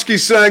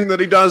Orlovsky's saying that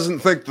he doesn't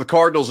think the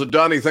Cardinals are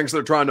done. He thinks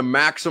they're trying to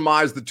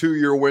maximize the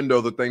 2-year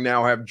window that they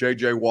now have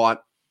J.J.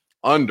 Watt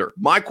under.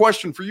 My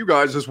question for you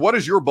guys is, what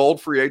is your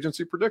bold free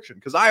agency prediction?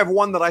 Because I have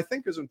one that I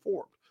think is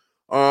informed.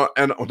 Not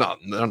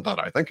that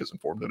I think is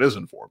informed. It is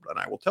informed, and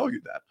I will tell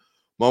you that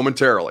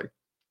momentarily.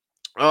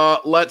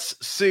 Let's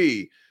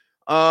see.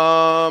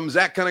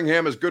 Zach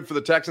Cunningham is good for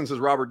the Texans, says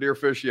Robert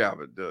Deerfish. Yeah,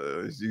 but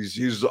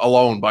he's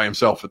alone by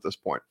himself at this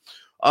point.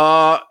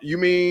 You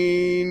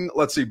mean,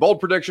 let's see,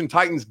 bold prediction,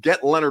 Titans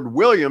get Leonard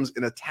Williams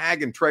in a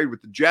tag and trade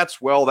with the Jets.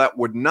 Well, that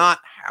would not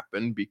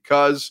happen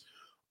because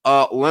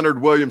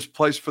Leonard Williams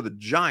plays for the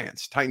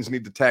Giants. Titans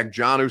need to tag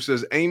John, who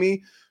says,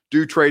 Amy,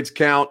 do trades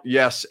count?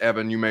 Yes,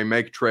 Evan, you may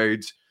make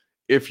trades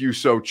if you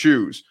so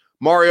choose.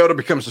 Mariota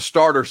becomes a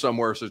starter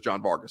somewhere, says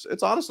John Vargas.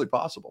 It's honestly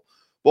possible.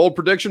 Bold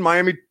prediction,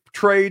 Miami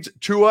trades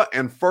Tua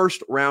and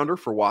first rounder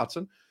for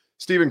Watson.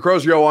 Steven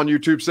Crozio on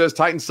YouTube says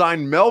Titans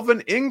signed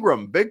Melvin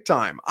Ingram big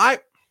time.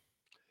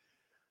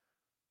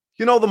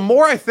 The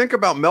more I think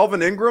about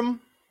Melvin Ingram,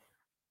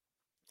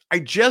 I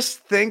just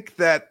think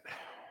that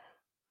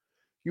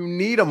you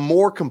need a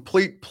more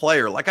complete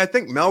player. Like, I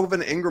think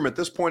Melvin Ingram at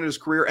this point in his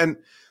career, and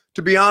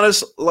to be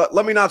honest,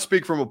 let me not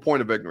speak from a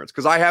point of ignorance,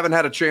 because I haven't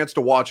had a chance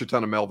to watch a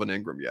ton of Melvin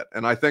Ingram yet.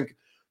 And I think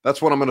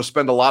that's what I'm going to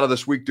spend a lot of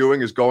this week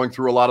doing, is going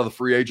through a lot of the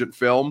free agent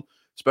film,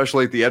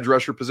 especially at the edge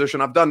rusher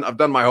position. I've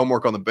done my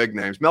homework on the big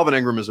names. Melvin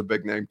Ingram is a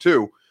big name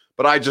too,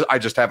 but I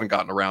just haven't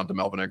gotten around to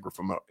Melvin Ingram,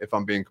 if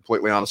I'm being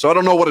completely honest. So I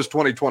don't know what his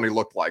 2020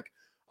 looked like,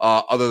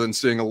 other than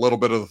seeing a little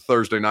bit of the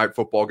Thursday night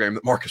football game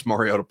that Marcus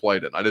Mariota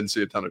played in. I didn't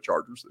see a ton of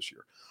Chargers this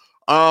year.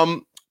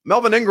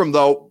 Melvin Ingram,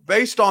 though,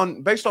 based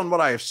on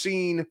what I have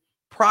seen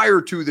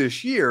prior to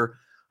this year,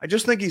 I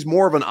just think he's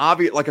more of an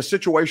obvious, like a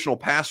situational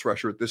pass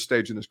rusher at this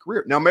stage in his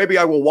career. Now, maybe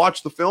I will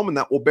watch the film and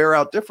that will bear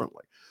out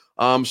differently.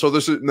 So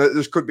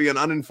this could be an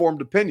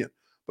uninformed opinion.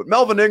 But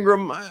Melvin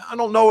Ingram, I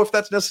don't know if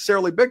that's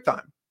necessarily big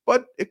time,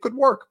 but it could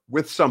work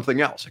with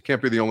something else. It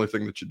can't be the only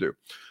thing that you do.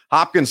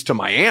 Hopkins to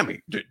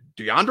Miami.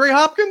 DeAndre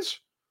Hopkins?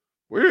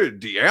 Where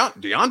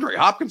DeAndre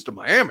Hopkins to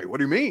Miami? What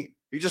do you mean?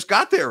 He just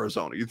got to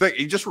Arizona. You think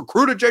he just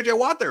recruited J.J.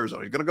 Watt to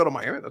Arizona? He's going to go to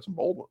Miami? That's a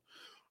bold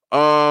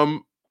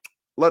one.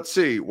 Let's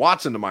see.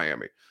 Watson to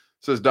Miami,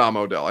 says Dom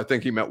Odell. I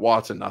think he meant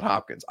Watson, not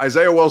Hopkins.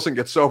 Isaiah Wilson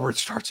gets sober and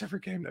starts every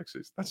game next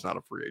season. That's not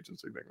a free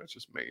agency thing. That's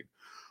just mean.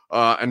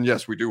 And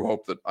yes, we do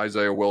hope that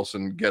Isaiah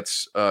Wilson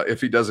gets,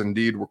 if he does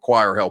indeed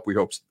require help,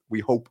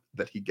 we hope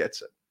that he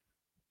gets it.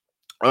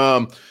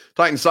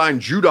 Titans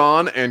signed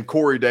Judon and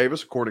Corey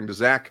Davis, according to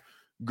Zach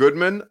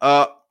Goodman.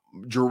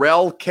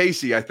 Jarrell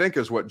Casey, I think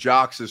is what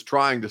Jocks is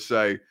trying to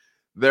say.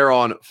 there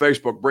on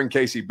Facebook. Bring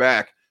Casey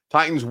back.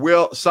 Titans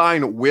will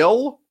sign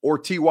Will or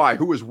T.Y.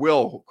 Who is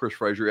Will, Chris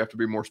Frazier? You have to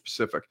be more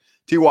specific.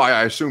 T.Y.,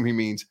 I assume he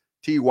means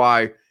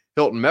T.Y.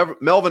 Hilton.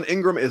 Melvin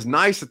Ingram is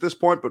nice at this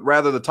point, but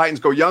rather the Titans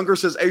go younger,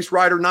 says Ace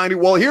Rider 90.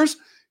 Well, here's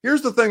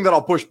the thing that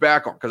I'll push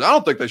back on, because I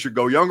don't think they should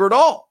go younger at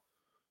all.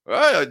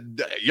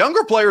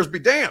 Younger players be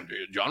damned.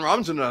 John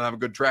Robinson doesn't have a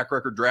good track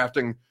record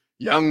drafting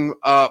young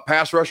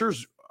pass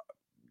rushers.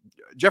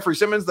 Jeffrey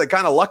Simmons, they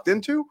kind of lucked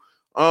into.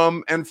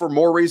 And for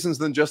more reasons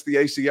than just the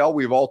ACL.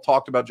 We've all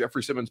talked about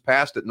Jeffrey Simmons'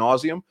 past ad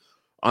nauseum.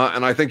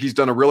 And I think he's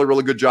done a really,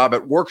 really good job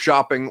at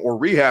workshopping or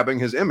rehabbing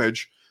his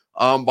image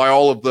by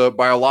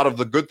a lot of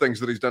the good things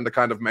that he's done to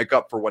kind of make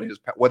up for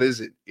what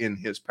is in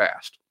his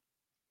past.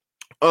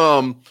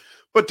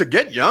 But to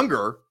get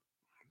younger,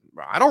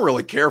 I don't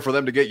really care for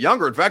them to get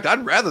younger. In fact,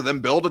 I'd rather them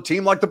build a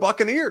team like the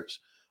Buccaneers.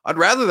 I'd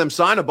rather them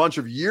sign a bunch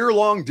of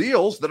year-long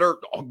deals that are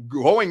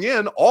going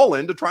all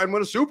in to try and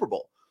win a Super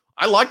Bowl.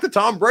 I like the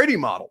Tom Brady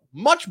model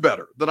much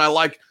better than I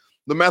like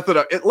the method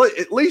of,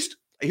 at least,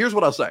 here's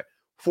what I'll say.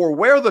 For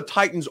where the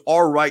Titans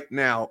are right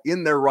now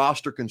in their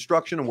roster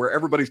construction and where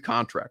everybody's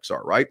contracts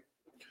are, right?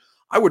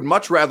 I would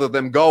much rather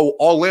them go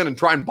all in and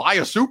try and buy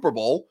a Super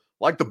Bowl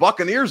like the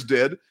Buccaneers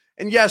did.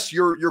 And yes,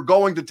 you're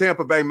going to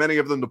Tampa Bay, many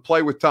of them, to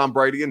play with Tom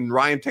Brady, and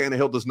Ryan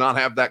Tannehill does not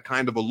have that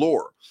kind of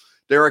allure.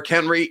 Derrick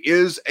Henry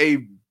is a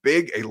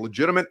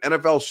legitimate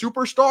NFL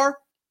superstar.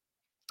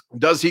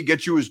 Does he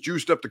get you as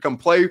juiced up to come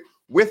play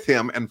with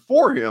him and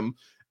for him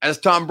as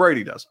Tom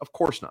Brady does? Of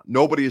course not.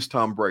 Nobody is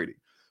Tom Brady.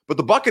 But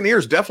the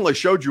Buccaneers definitely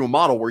showed you a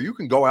model where you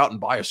can go out and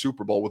buy a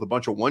Super Bowl with a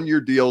bunch of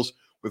one-year deals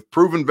with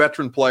proven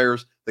veteran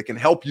players that can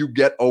help you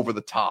get over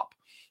the top.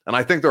 And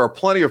I think there are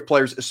plenty of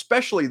players,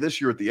 especially this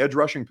year at the edge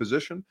rushing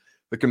position,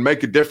 that can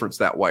make a difference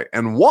that way.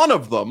 And one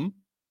of them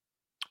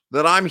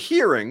that I'm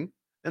hearing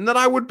and that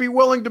I would be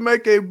willing to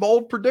make a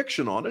bold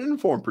prediction on, an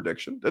informed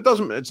prediction.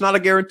 It's not a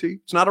guarantee.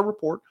 It's not a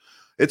report.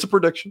 It's a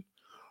prediction.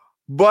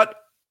 But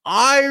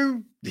I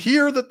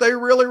hear that they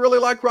really, really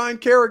like Ryan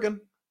Kerrigan.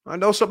 I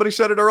know somebody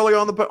said it early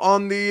on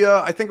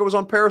the I think it was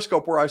on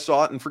Periscope where I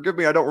saw it, and forgive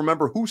me, I don't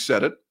remember who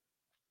said it.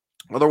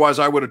 Otherwise,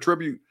 I would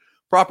attribute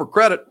proper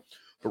credit.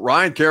 But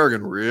Ryan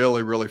Kerrigan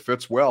really, really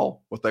fits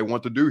well what they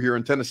want to do here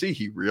in Tennessee.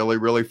 He really,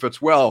 really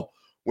fits well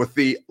with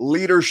the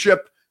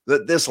leadership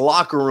that this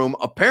locker room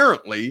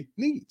apparently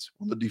needs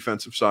on the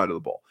defensive side of the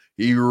ball.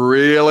 He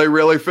really,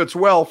 really fits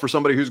well for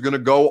somebody who's going to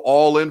go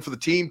all in for the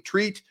team,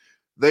 treat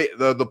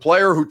the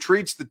player who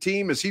treats the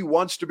team as he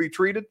wants to be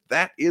treated.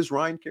 That is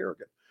Ryan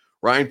Kerrigan.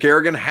 Ryan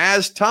Kerrigan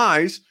has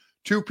ties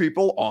to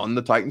people on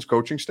the Titans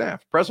coaching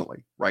staff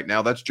presently. Right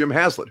now, that's Jim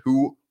Haslett,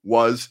 who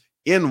was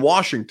in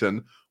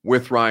Washington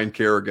with Ryan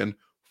Kerrigan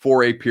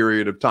for a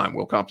period of time.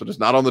 Will Compton is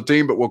not on the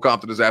team, but Will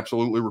Compton is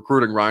absolutely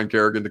recruiting Ryan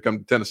Kerrigan to come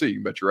to Tennessee.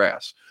 You bet your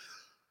ass.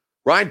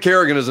 Ryan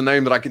Kerrigan is a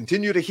name that I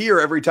continue to hear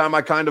every time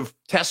I kind of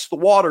test the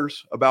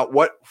waters about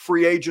what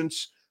free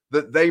agents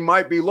that they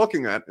might be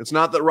looking at. It's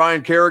not that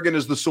Ryan Kerrigan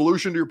is the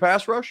solution to your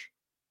pass rush,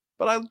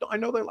 but I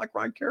know they like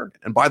Ryan Kerrigan.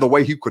 And by the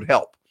way, he could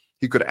help.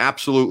 He could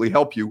absolutely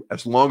help you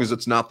as long as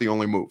it's not the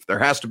only move. There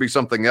has to be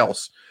something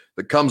else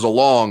that comes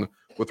along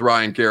with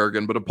Ryan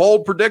Kerrigan. But a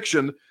bold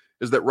prediction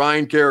is that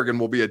Ryan Kerrigan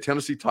will be a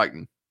Tennessee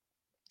Titan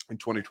in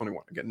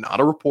 2021. Again, not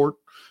a report,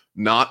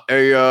 not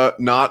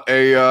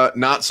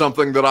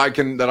something that I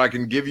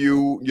can give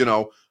you,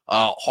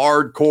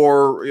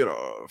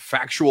 hardcore,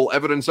 factual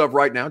evidence of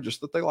right now.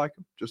 Just that they like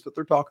him, just that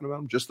they're talking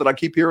about him, just that I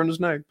keep hearing his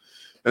name.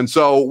 And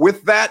so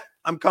with that,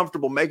 I'm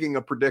comfortable making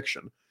a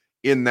prediction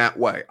in that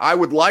way. I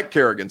would like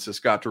Kerrigan, says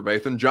Scott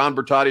Trevathan. John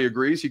Bertotti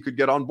agrees he could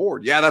get on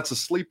board. Yeah, that's a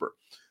sleeper,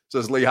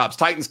 says Lee Hobbs.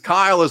 Titans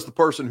Kyle is the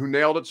person who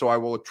nailed it, so I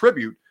will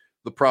attribute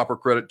the proper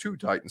credit to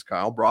Titans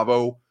Kyle.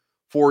 Bravo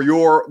for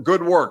your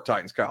good work,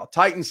 Titans Kyle.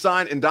 Titans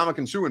sign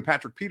Ndamukong Suh and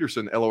Patrick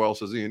Peterson, LOL,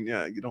 says Ian.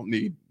 Yeah, you don't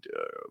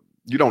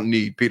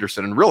need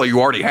Peterson, and really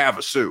you already have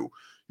a Suh.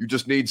 You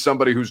just need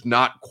somebody who's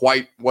not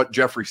quite what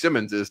Jeffrey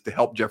Simmons is to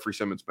help Jeffrey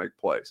Simmons make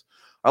plays.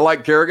 I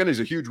like Kerrigan. He's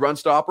a huge run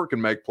stopper,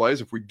 can make plays.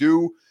 If we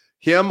do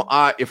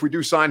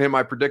sign him,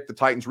 I predict the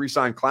Titans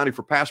re-sign Clowney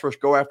for pass rush,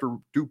 go after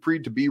Dupree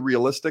to be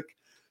realistic,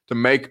 to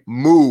make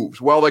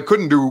moves. Well, they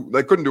couldn't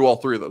do all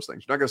three of those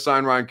things. You're not going to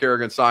sign Ryan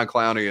Kerrigan, sign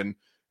Clowney,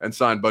 and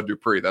sign Bud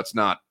Dupree. That's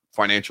not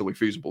financially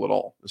feasible at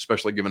all,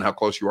 especially given how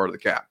close you are to the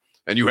cap.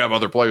 And you have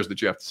other players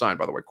that you have to sign,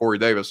 by the way. Corey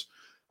Davis,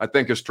 I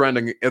think, is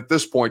trending at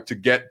this point to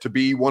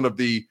be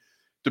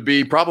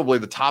probably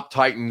the top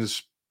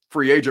Titans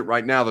free agent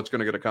right now that's going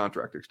to get a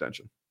contract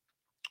extension.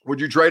 Would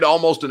you trade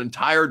almost an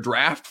entire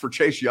draft for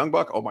Chase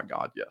Youngbuck? Oh my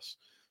God, yes.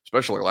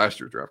 Especially last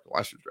year's draft.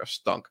 Last year's draft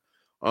stunk.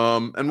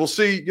 And we'll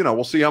see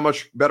how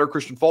much better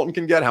Christian Fulton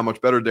can get, how much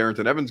better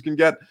Darrington Evans can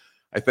get.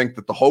 I think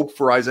that the hope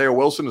for Isaiah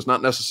Wilson is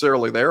not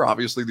necessarily there.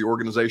 Obviously, the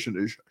organization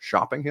is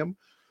shopping him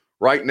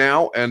right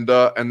now, and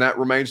that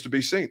remains to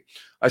be seen.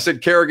 I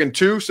said Kerrigan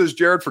too, says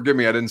Jared. Forgive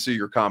me, I didn't see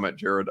your comment,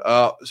 Jared.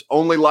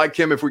 Only like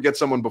him if we get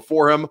someone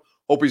before him.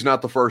 Hope he's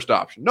not the first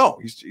option. No,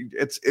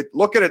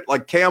 look at it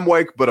like Cam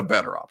Wake, but a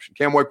better option.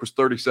 Cam Wake was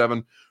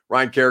 37.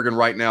 Ryan Kerrigan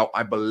right now,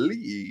 I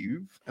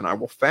believe, and I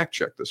will fact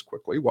check this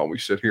quickly while we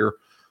sit here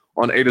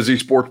on A to Z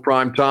Sports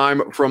Prime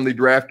Time from the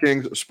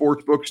DraftKings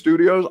Sportsbook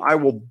Studios. I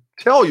will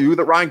tell you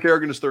that Ryan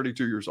Kerrigan is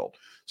 32 years old.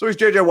 So he's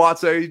J.J.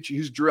 Watt's age.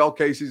 He's Jarrell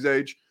Casey's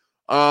age.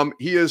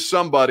 He is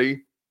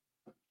somebody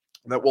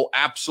that will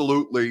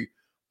absolutely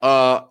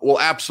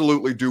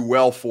do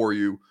well for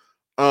you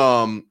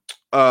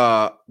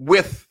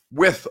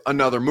with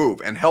another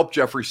move and help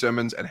Jeffrey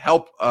Simmons and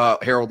help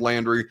Harold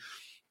Landry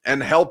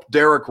and help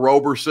Derek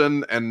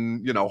Roberson.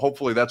 And,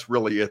 hopefully that's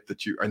really it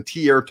and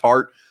Tier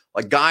Tart,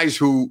 like guys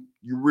who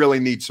you really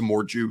need some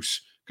more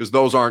juice because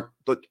those aren't,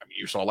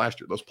 you saw last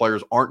year, those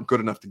players aren't good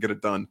enough to get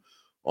it done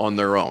on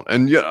their own.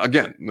 And yeah,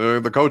 again,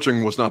 the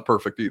coaching was not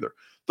perfect either.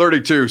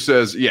 32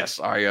 says, yes,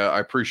 I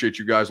appreciate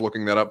you guys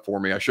looking that up for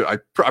me. I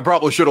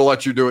probably should have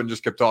let you do it and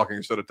just kept talking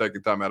instead of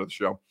taking time out of the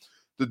show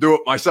to do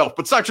it myself.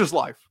 But such is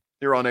life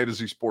here on A to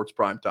Z Sports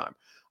Prime Time.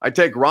 I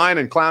take Ryan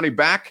and Clowney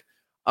back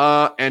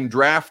and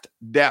draft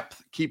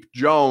depth. Keep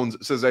Jones,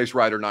 says Ace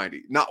Rider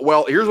 90.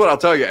 Well, here's what I'll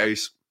tell you,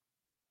 Ace.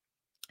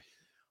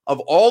 Of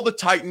all the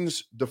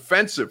Titans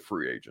defensive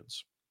free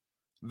agents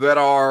that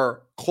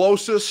are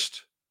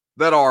closest,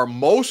 that are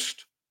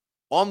most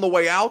on the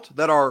way out,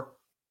 that are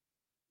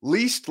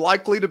least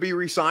likely to be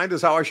re-signed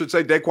is how I should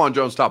say, Daquan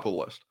Jones, top of the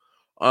list.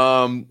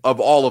 Of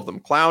all of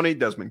them, Clowney,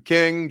 Desmond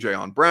King,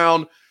 Jayon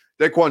Brown,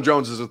 Daquan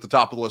Jones is at the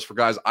top of the list for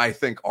guys I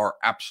think are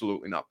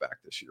absolutely not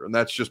back this year. And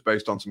that's just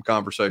based on some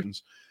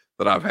conversations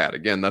that I've had.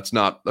 Again, that's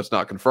not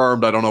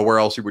confirmed. I don't know where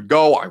else he would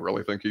go. I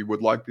really think he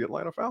would like the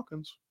Atlanta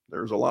Falcons.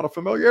 There's a lot of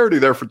familiarity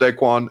there for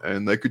Daquan,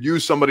 and they could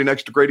use somebody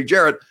next to Grady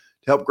Jarrett to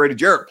help Grady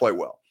Jarrett play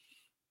well.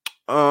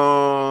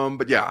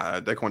 But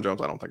yeah, Daquan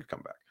Jones, I don't think he'll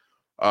come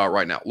back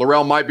right now.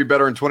 Laurel might be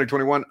better in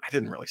 2021. I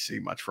didn't really see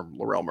much from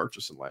Laurel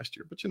Murchison last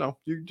year, but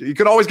you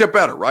can always get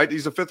better, right?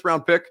 He's a 5th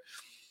round pick.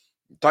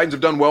 Titans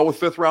have done well with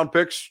 5th round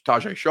picks.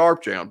 Tajay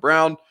Sharp, Jayon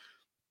Brown,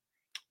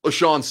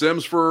 LaShawn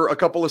Sims for a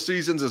couple of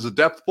seasons as a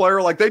depth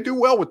player. Like, they do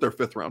well with their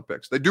 5th round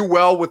picks. They do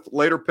well with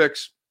later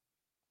picks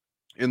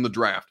in the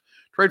draft.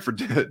 Trade for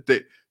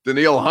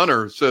Danielle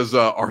Hunter, says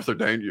Arthur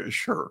Dane. Yeah,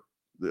 sure.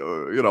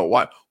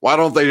 Why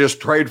don't they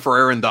just trade for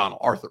Aaron Donald?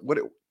 Arthur,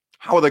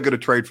 how are they going to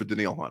trade for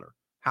Danielle Hunter?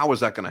 How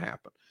is that going to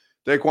happen?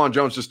 Daquan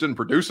Jones just didn't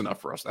produce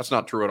enough for us. That's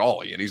not true at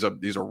all, Ian. He's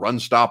a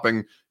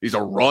run-stopping, he's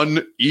a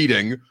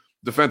run-eating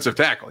defensive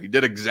tackle. He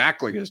did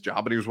exactly his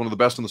job, and he was one of the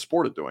best in the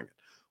sport at doing it.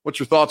 What's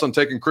your thoughts on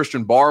taking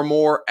Christian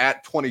Barmore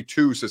at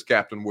 22, says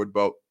Captain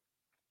Woodboat?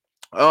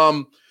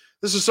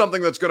 This is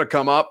something that's going to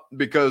come up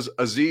because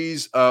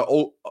Aziz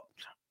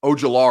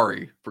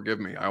Ojulari, forgive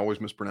me, I always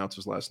mispronounce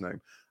his last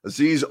name.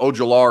 Aziz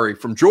Ojulari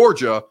from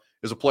Georgia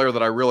is a player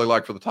that I really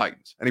like for the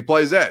Titans, and he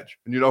plays edge.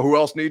 And you know who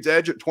else needs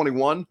edge at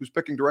 21, who's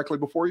picking directly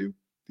before you?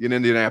 The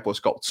Indianapolis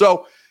Colts.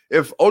 So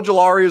if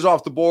Ojulari is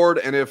off the board,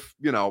 and if,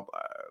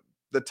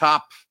 the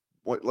top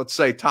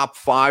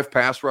 5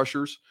 pass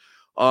rushers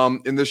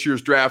in this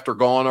year's draft are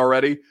gone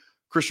already,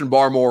 Christian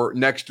Barmore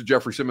next to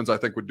Jeffrey Simmons, I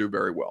think would do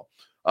very well.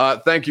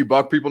 Thank you,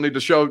 Buck. People need to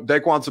show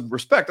Daquan some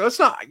respect. That's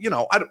not,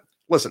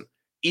 listen,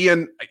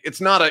 Ian,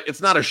 it's not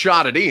a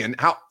shot at Ian.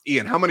 How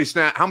many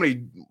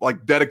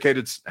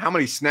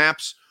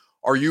snaps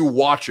are you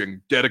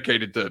watching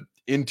dedicated to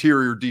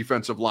interior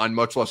defensive line,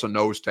 much less a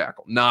nose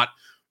tackle? Not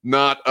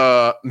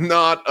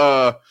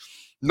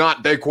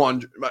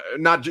Daquan,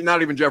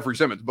 not even Jeffrey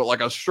Simmons, but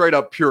like a straight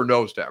up pure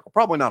nose tackle.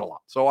 Probably not a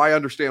lot. So I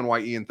understand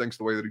why Ian thinks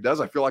the way that he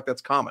does. I feel like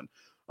that's common.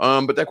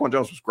 But Daquan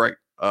Jones was great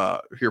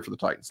here for the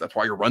Titans. That's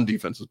why your run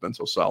defense has been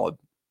so solid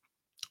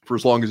for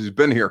as long as he's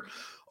been here.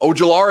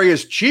 Ojulari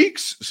is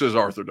cheeks, says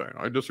Arthur Dane.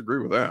 I disagree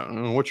with that. I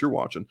don't know what you're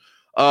watching.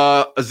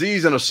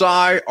 Aziz and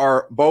Asai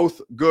are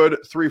both good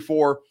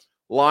 3-4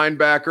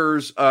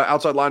 linebackers,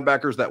 outside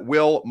linebackers that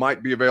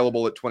might be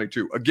available at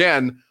 22.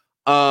 Again,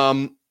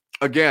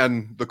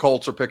 the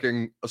Colts are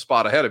picking a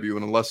spot ahead of you,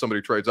 and unless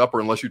somebody trades up or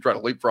unless you try to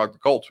leapfrog the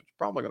Colts, which is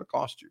probably going to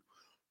cost you,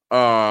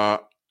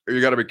 you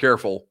got to be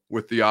careful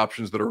with the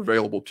options that are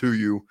available to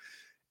you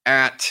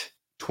at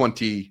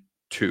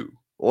 22.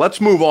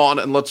 Let's move on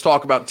and let's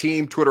talk about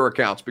team Twitter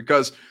accounts,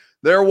 because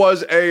there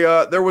was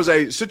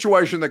a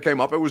situation that came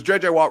up. It was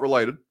J.J. Watt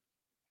related.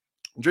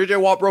 J.J.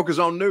 Watt broke his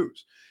own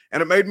news, and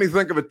it made me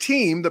think of a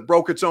team that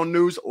broke its own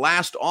news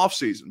last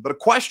offseason. But a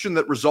question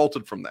that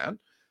resulted from that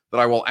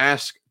I will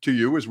ask to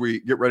you as we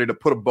get ready to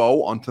put a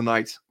bow on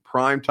tonight's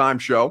primetime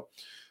show,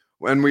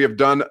 when we have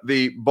done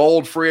the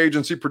bold free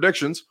agency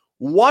predictions.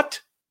 What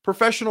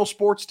professional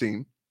sports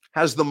team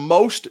has the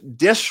most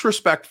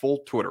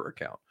disrespectful Twitter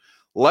account?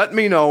 Let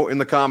me know in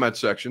the comments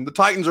section. The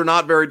Titans are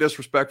not very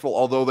disrespectful,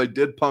 although they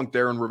did punk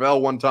Darren Ravel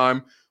one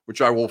time,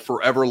 which I will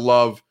forever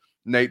love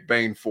Nate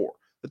Bain for.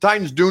 The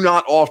Titans do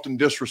not often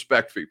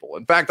disrespect people.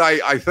 In fact,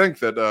 I think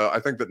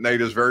that Nate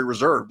is very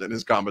reserved in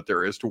his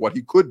commentary as to what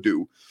he could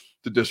do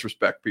to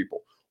disrespect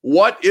people.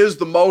 What is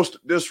the most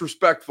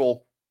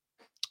disrespectful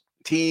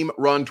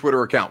team-run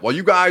Twitter account? Well,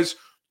 you guys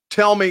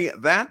tell me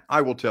that.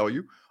 I will tell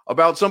you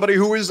about somebody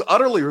who is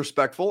utterly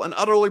respectful and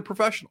utterly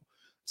professional.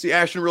 It's the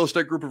Ashton Real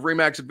Estate Group of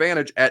RE/MAX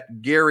Advantage at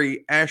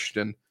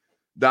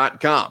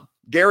GaryAshton.com.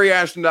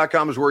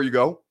 GaryAshton.com is where you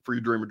go for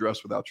your dream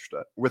address without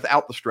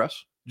the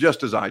stress.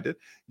 just as I did.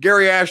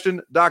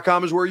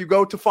 GaryAshton.com is where you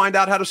go to find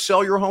out how to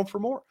sell your home for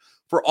more.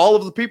 For all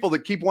of the people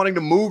that keep wanting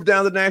to move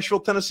down to Nashville,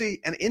 Tennessee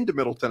and into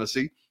Middle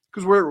Tennessee,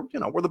 because we're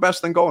the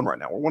best thing going right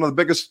now. We're one of the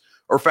biggest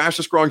or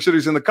fastest growing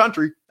cities in the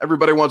country.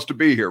 Everybody wants to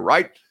be here,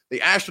 right?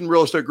 The Ashton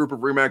Real Estate Group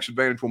of RE/MAX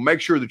Advantage will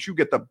make sure that you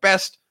get the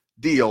best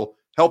deal,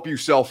 help you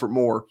sell for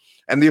more,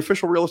 and the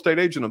official real estate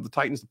agent of the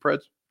Titans, the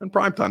Preds, and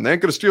Primetime. They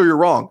ain't going to steal you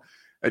wrong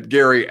at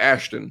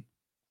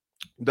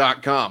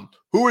GaryAshton.com.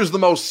 Who is the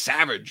most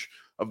savage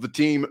of the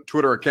team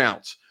Twitter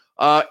accounts?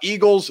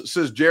 Eagles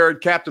says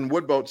Jared. Captain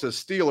Woodboat says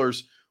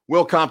Steelers.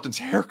 Will Compton's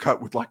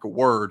haircut with like a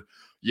word.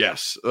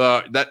 Yes,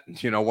 that,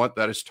 you know what?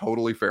 That is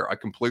totally fair. I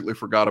completely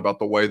forgot about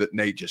the way that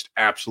Nate just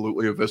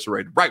absolutely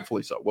eviscerated,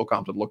 rightfully so. Will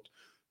Compton looked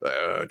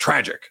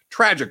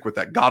tragic with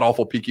that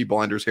god-awful Peaky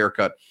Blinders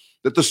haircut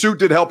that the suit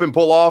did help him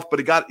pull off, but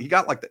he got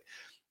like that.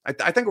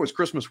 I think it was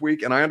Christmas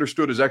week, and I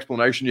understood his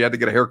explanation. You had to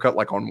get a haircut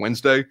like on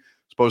Wednesday,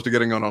 as opposed to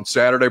getting on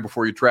Saturday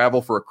before you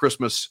travel for a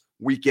Christmas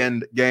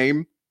weekend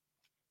game.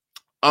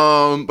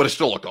 But it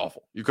still looked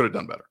awful. You could have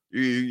done better.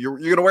 You're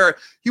going to wear it.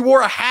 He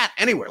wore a hat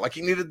anyway. Like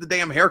he needed the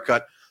damn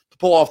haircut to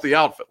pull off the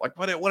outfit. Like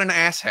what an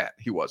ass hat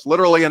he was.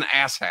 Literally an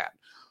ass hat.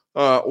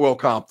 Will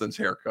Compton's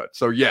haircut.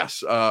 So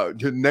yes,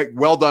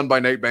 well done by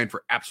Nate Bain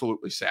for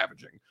absolutely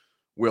savaging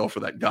Will for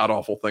that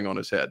god-awful thing on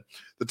his head.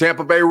 The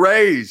Tampa Bay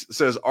Rays,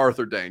 says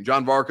Arthur Dane.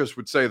 John Vargas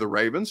would say the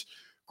Ravens.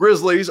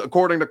 Grizzlies,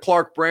 according to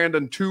Clark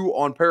Brandon 2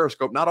 on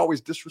Periscope, not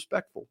always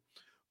disrespectful,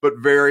 but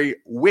very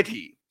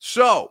witty.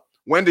 So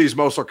Wendy's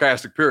most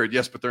sarcastic period.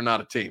 Yes, but they're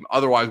not a team.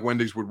 Otherwise,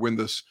 Wendy's would win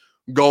this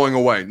going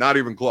away. Not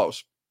even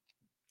close.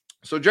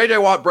 So J.J.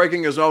 Watt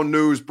breaking his own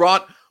news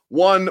brought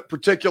one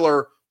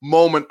particular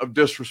moment of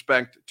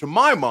disrespect to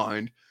my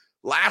mind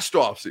last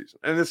offseason.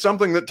 And it's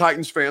something that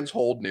Titans fans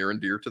hold near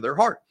and dear to their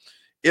heart.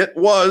 It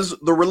was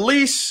the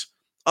release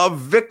of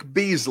Vic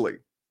Beasley.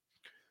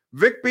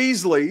 Vic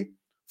Beasley,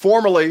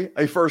 formerly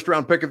a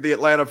first-round pick of the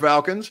Atlanta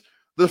Falcons,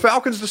 the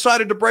Falcons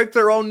decided to break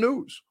their own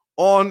news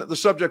on the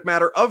subject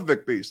matter of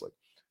Vic Beasley.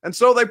 And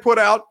so they put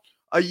out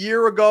a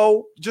year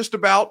ago, just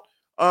about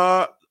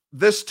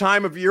this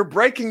time of year,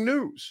 breaking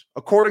news,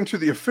 according to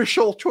the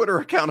official Twitter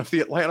account of the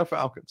Atlanta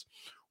Falcons.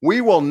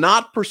 We will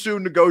not pursue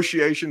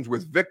negotiations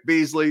with Vic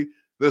Beasley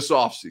this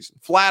offseason.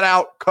 Flat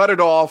out, cut it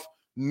off,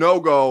 no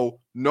go,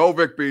 no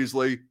Vic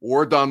Beasley.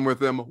 We're done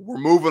with him. We're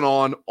moving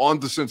on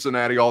to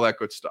Cincinnati, all that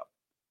good stuff.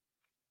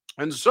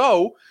 And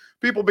so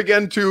people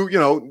begin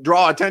to,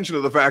 draw attention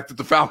to the fact that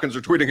the Falcons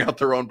are tweeting out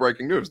their own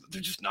breaking news.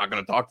 They're just not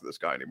going to talk to this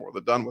guy anymore.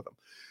 They're done with him.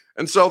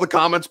 And so the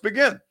comments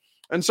begin.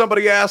 And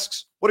somebody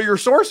asks, what are your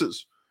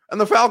sources? And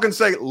the Falcons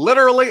say,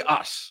 literally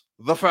us,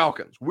 the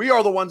Falcons. We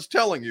are the ones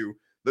telling you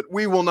that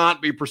we will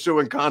not be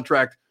pursuing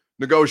contract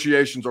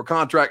negotiations or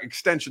contract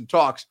extension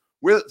talks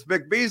with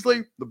Vic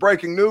Beasley. The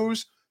breaking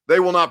news, they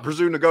will not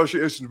pursue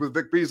negotiations with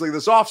Vic Beasley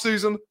this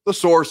offseason. The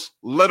source,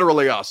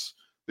 literally us,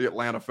 the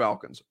Atlanta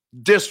Falcons.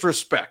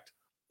 Disrespect,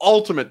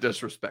 ultimate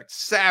disrespect,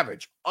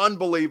 savage,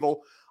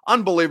 unbelievable,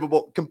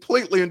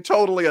 completely and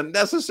totally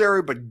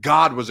unnecessary, but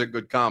God, was it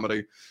good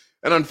comedy.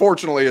 And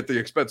unfortunately, at the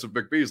expense of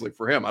Vic Beasley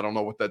for him. I don't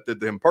know what that did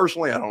to him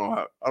personally. I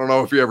don't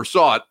know if he ever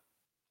saw it,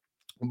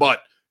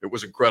 but it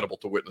was incredible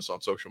to witness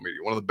on social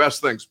media. One of the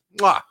best things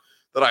that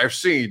I have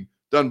seen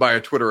done by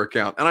a Twitter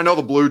account. And I know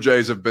the Blue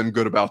Jays have been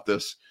good about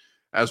this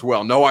as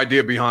well. No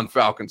idea beyond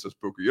Falcons, says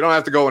Puka. You don't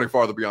have to go any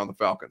farther beyond the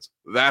Falcons.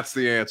 That's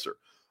the answer.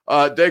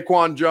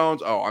 Daquan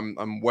Jones. Oh,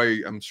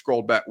 I'm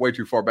scrolled back way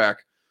too far back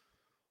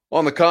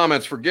on the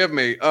comments. Forgive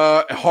me.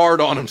 Hard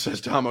on him,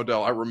 says Tom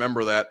Odell. I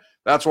remember that.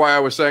 That's why I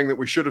was saying that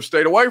we should have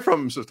stayed away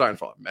from him, says Titans.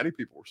 Many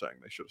people were saying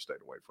they should have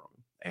stayed away from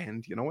him.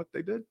 And you know what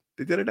they did?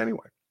 They did it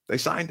anyway. They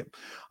signed him.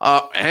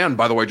 And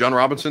by the way, John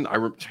Robinson,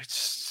 it's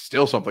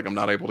still something I'm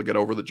not able to get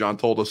over that John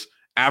told us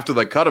after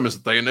they cut him is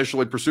that they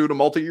initially pursued a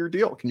multi-year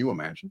deal. Can you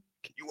imagine?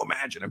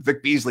 If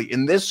Vic Beasley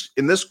in this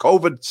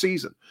COVID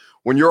season,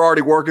 when you're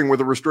already working with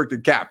a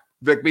restricted cap,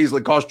 Vic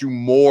Beasley cost you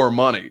more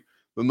money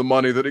than the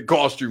money that it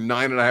cost you,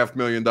 $9.5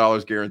 million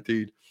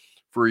guaranteed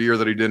for a year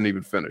that he didn't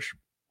even finish.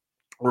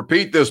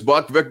 Repeat this,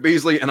 Buck. Vic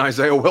Beasley and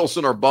Isaiah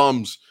Wilson are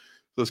bums,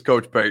 says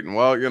Coach Payton.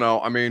 Well,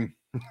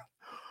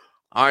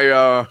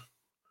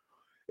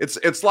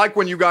 it's like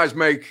when you guys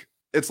make,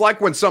 it's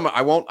like when some,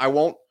 I will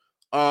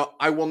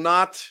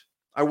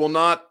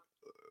not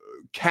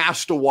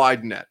cast a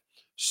wide net.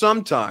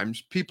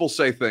 Sometimes people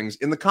say things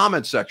in the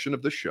comment section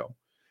of this show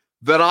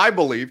that I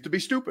believe to be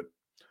stupid.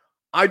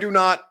 I do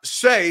not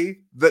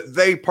say that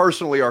they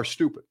personally are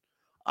stupid.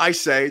 I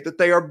say that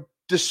they are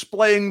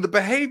displaying the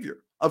behavior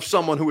of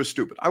someone who is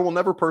stupid. I will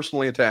never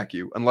personally attack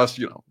you unless,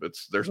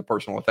 there's a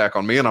personal attack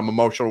on me and I'm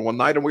emotional one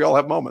night and we all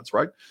have moments,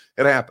 right?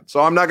 It happens. So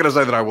I'm not going to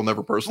say that I will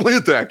never personally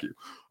attack you.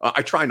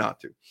 I try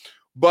not to.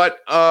 But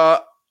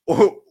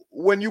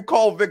when you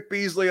call Vic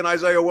Beasley and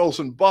Isaiah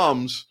Wilson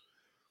bums,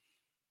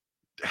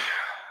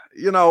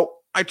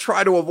 I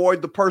try to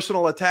avoid the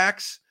personal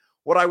attacks.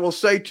 What I will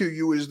say to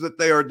you is that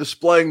they are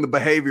displaying the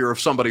behavior of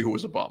somebody who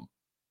is a bum.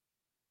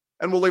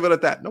 And we'll leave it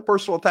at that. No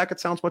personal attack.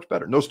 It sounds much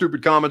better. No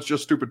stupid comments,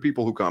 just stupid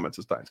people who comment,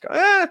 says Titans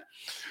guy.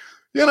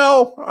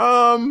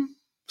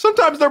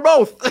 Sometimes they're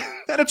both,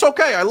 and it's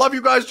okay. I love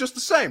you guys just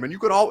the same. And you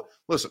can all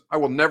listen. I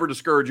will never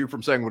discourage you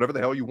from saying whatever the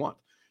hell you want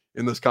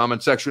in this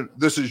comment section.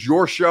 This is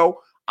your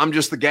show. I'm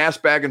just the gas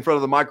bag in front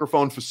of the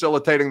microphone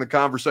facilitating the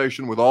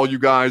conversation with all you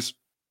guys,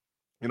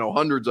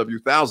 hundreds of you,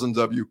 thousands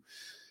of you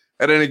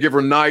at any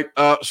given night,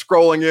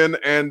 scrolling in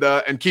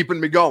and keeping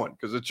me going,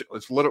 because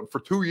it's lit up for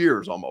 2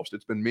 years almost.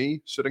 It's been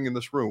me sitting in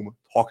this room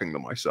talking to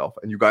myself,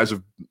 and you guys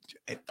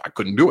I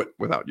couldn't do it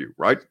without you,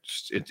 right?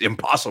 It's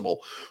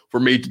impossible for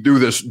me to do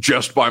this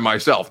just by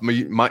myself,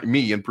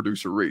 me and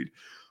producer Reed.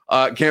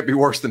 Can't be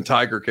worse than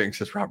Tiger King,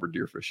 says Robert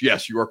Deerfish.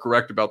 Yes, you are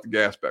correct about the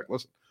gas bag.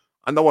 Listen,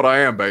 I know what I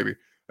am, baby.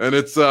 And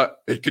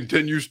it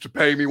continues to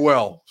pay me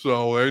well.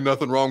 So ain't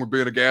nothing wrong with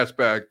being a gas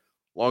bag, as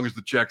long as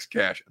the checks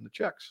cash, and the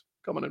checks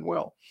coming in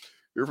well.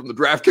 Here from the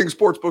DraftKings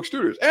Sportsbook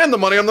Studios, and the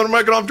money I'm going to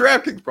make it off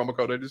DraftKings, promo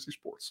code ADC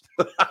Sports.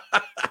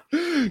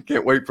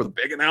 Can't wait for the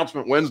big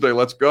announcement Wednesday.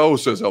 Let's go,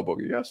 says El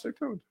Boogie. Yeah, stay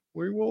tuned.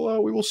 We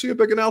will see a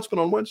big announcement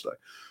on Wednesday.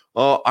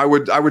 I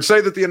would say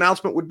that the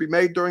announcement would be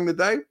made during the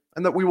day,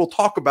 and that we will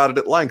talk about it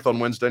at length on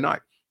Wednesday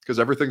night, because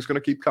everything's going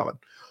to keep coming.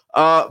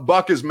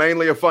 Buck is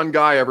mainly a fun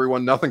guy,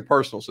 everyone. Nothing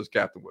personal, says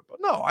Captain Wood. But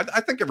no, I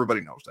think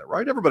everybody knows that,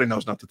 right? Everybody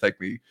knows not to take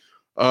me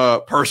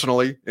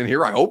personally in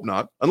here. I hope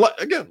not.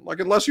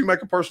 Unless you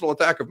make a personal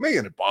attack of me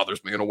and it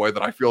bothers me in a way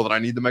that I feel that I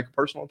need to make a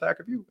personal attack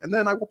of you, and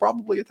then I will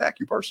probably attack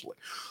you personally.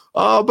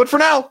 But for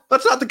now,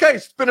 that's not the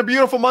case. It's been a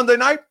beautiful Monday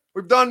night.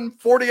 We've done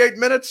 48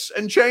 minutes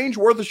and change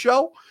worth of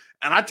show.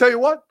 And I tell you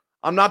what,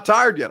 I'm not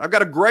tired yet. I've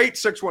got a great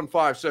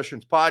 615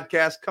 Sessions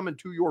podcast coming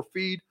to your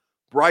feed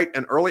bright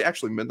and early.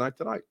 Actually, midnight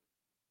tonight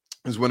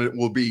is when it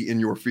will be in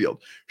your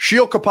field.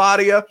 Sheil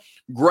Kapadia,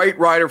 great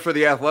writer for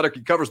The Athletic.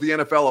 He covers the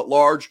NFL at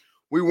large.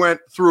 We went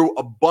through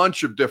a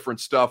bunch of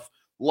different stuff,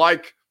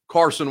 like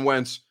Carson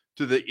Wentz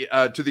to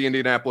the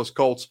Indianapolis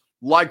Colts,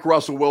 like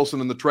Russell Wilson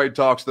and the trade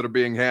talks that are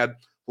being had,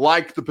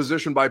 like the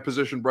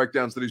position-by-position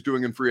breakdowns that he's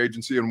doing in free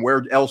agency and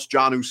where else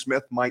Jonnu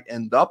Smith might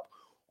end up.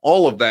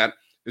 All of that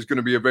is going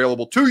to be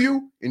available to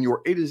you in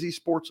your A to Z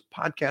Sports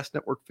Podcast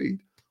Network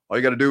feed. All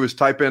you got to do is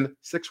type in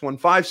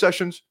 615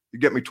 Sessions. You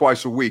get me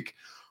twice a week.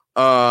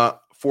 For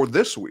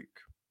this week,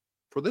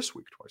 twice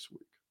a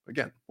week.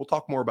 Again, we'll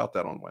talk more about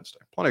that on Wednesday.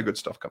 Plenty of good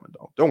stuff coming,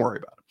 though. Don't worry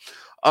about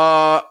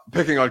it.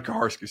 Picking on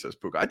Kaharski, says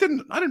Puka. I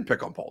didn't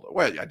pick on Paul, though.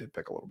 Well, yeah, I did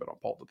pick a little bit on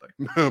Paul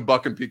today.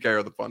 Buck and PK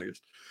are the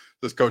funniest.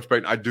 This Coach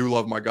Payton, I do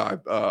love my guy,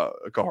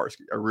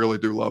 Kaharski. I really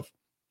do love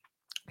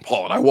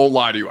Paul, and I won't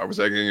lie to you. I was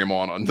egging him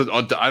on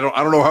I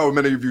don't know how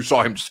many of you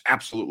saw him just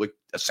absolutely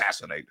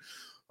assassinate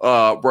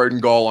Braden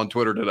Gall on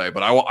Twitter today,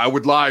 but I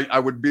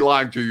would be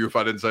lying to you if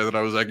I didn't say that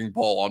I was egging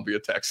Paul on via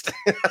text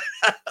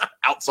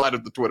outside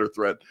of the Twitter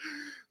thread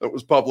that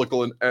was public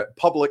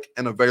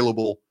and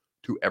available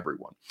to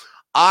everyone.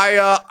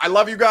 I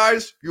love you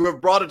guys. You have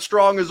brought it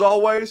strong as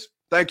always.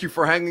 Thank you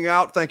for hanging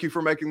out. Thank you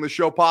for making the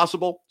show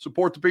possible.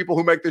 Support the people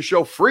who make this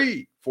show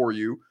free for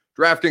you.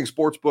 DraftKings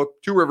Sportsbook,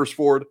 Two Rivers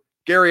Ford,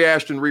 Gary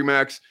Ashton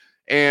Remax,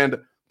 and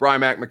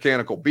Brymac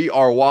Mechanical,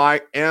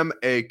 BRYMAK,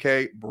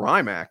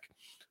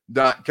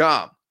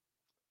 Brymac.com.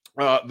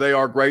 They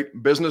are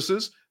great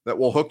businesses that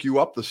will hook you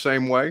up the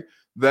same way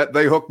that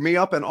they hook me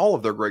up and all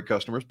of their great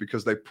customers,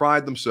 because they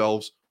pride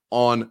themselves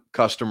on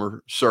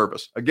customer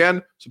service.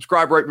 Again,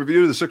 subscribe, rate,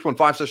 review to the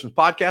 615 Sessions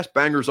podcast,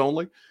 bangers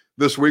only.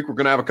 This week, we're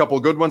going to have a couple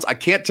of good ones. I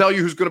can't tell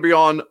you who's going to be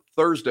on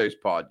Thursday's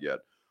pod yet,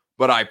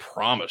 but I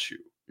promise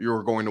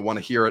you're going to want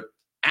to hear it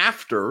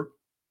after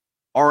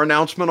our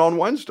announcement on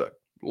Wednesday.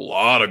 A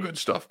lot of good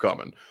stuff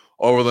coming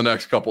over the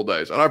next couple of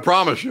days. And I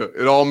promise you,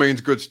 it all means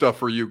good stuff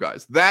for you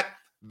guys. That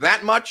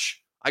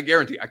much, I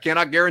guarantee. I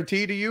cannot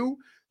guarantee to you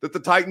that the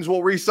Titans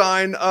will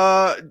re-sign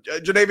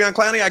Jadeveon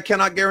Clowney. I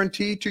cannot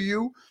guarantee to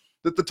you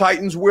that the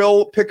Titans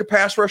will pick a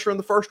pass rusher in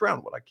the first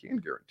round. What I can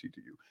guarantee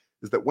to you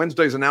is that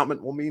Wednesday's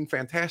announcement will mean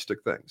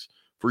fantastic things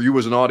for you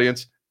as an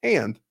audience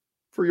and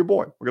for your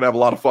boy. We're going to have a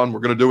lot of fun. We're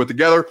going to do it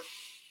together.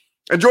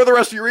 Enjoy the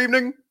rest of your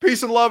evening.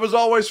 Peace and love as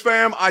always,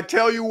 fam. I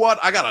tell you what,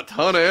 I got a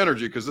ton of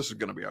energy because this is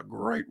going to be a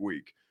great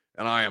week,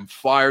 and I am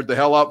fired the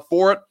hell up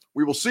for it.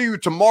 We will see you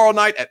tomorrow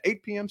night at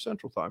 8 p.m.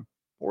 Central Time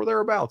or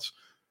thereabouts,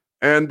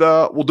 and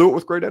we'll do it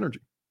with great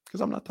energy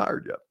because I'm not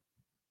tired yet.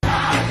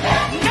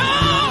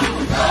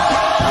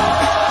 No!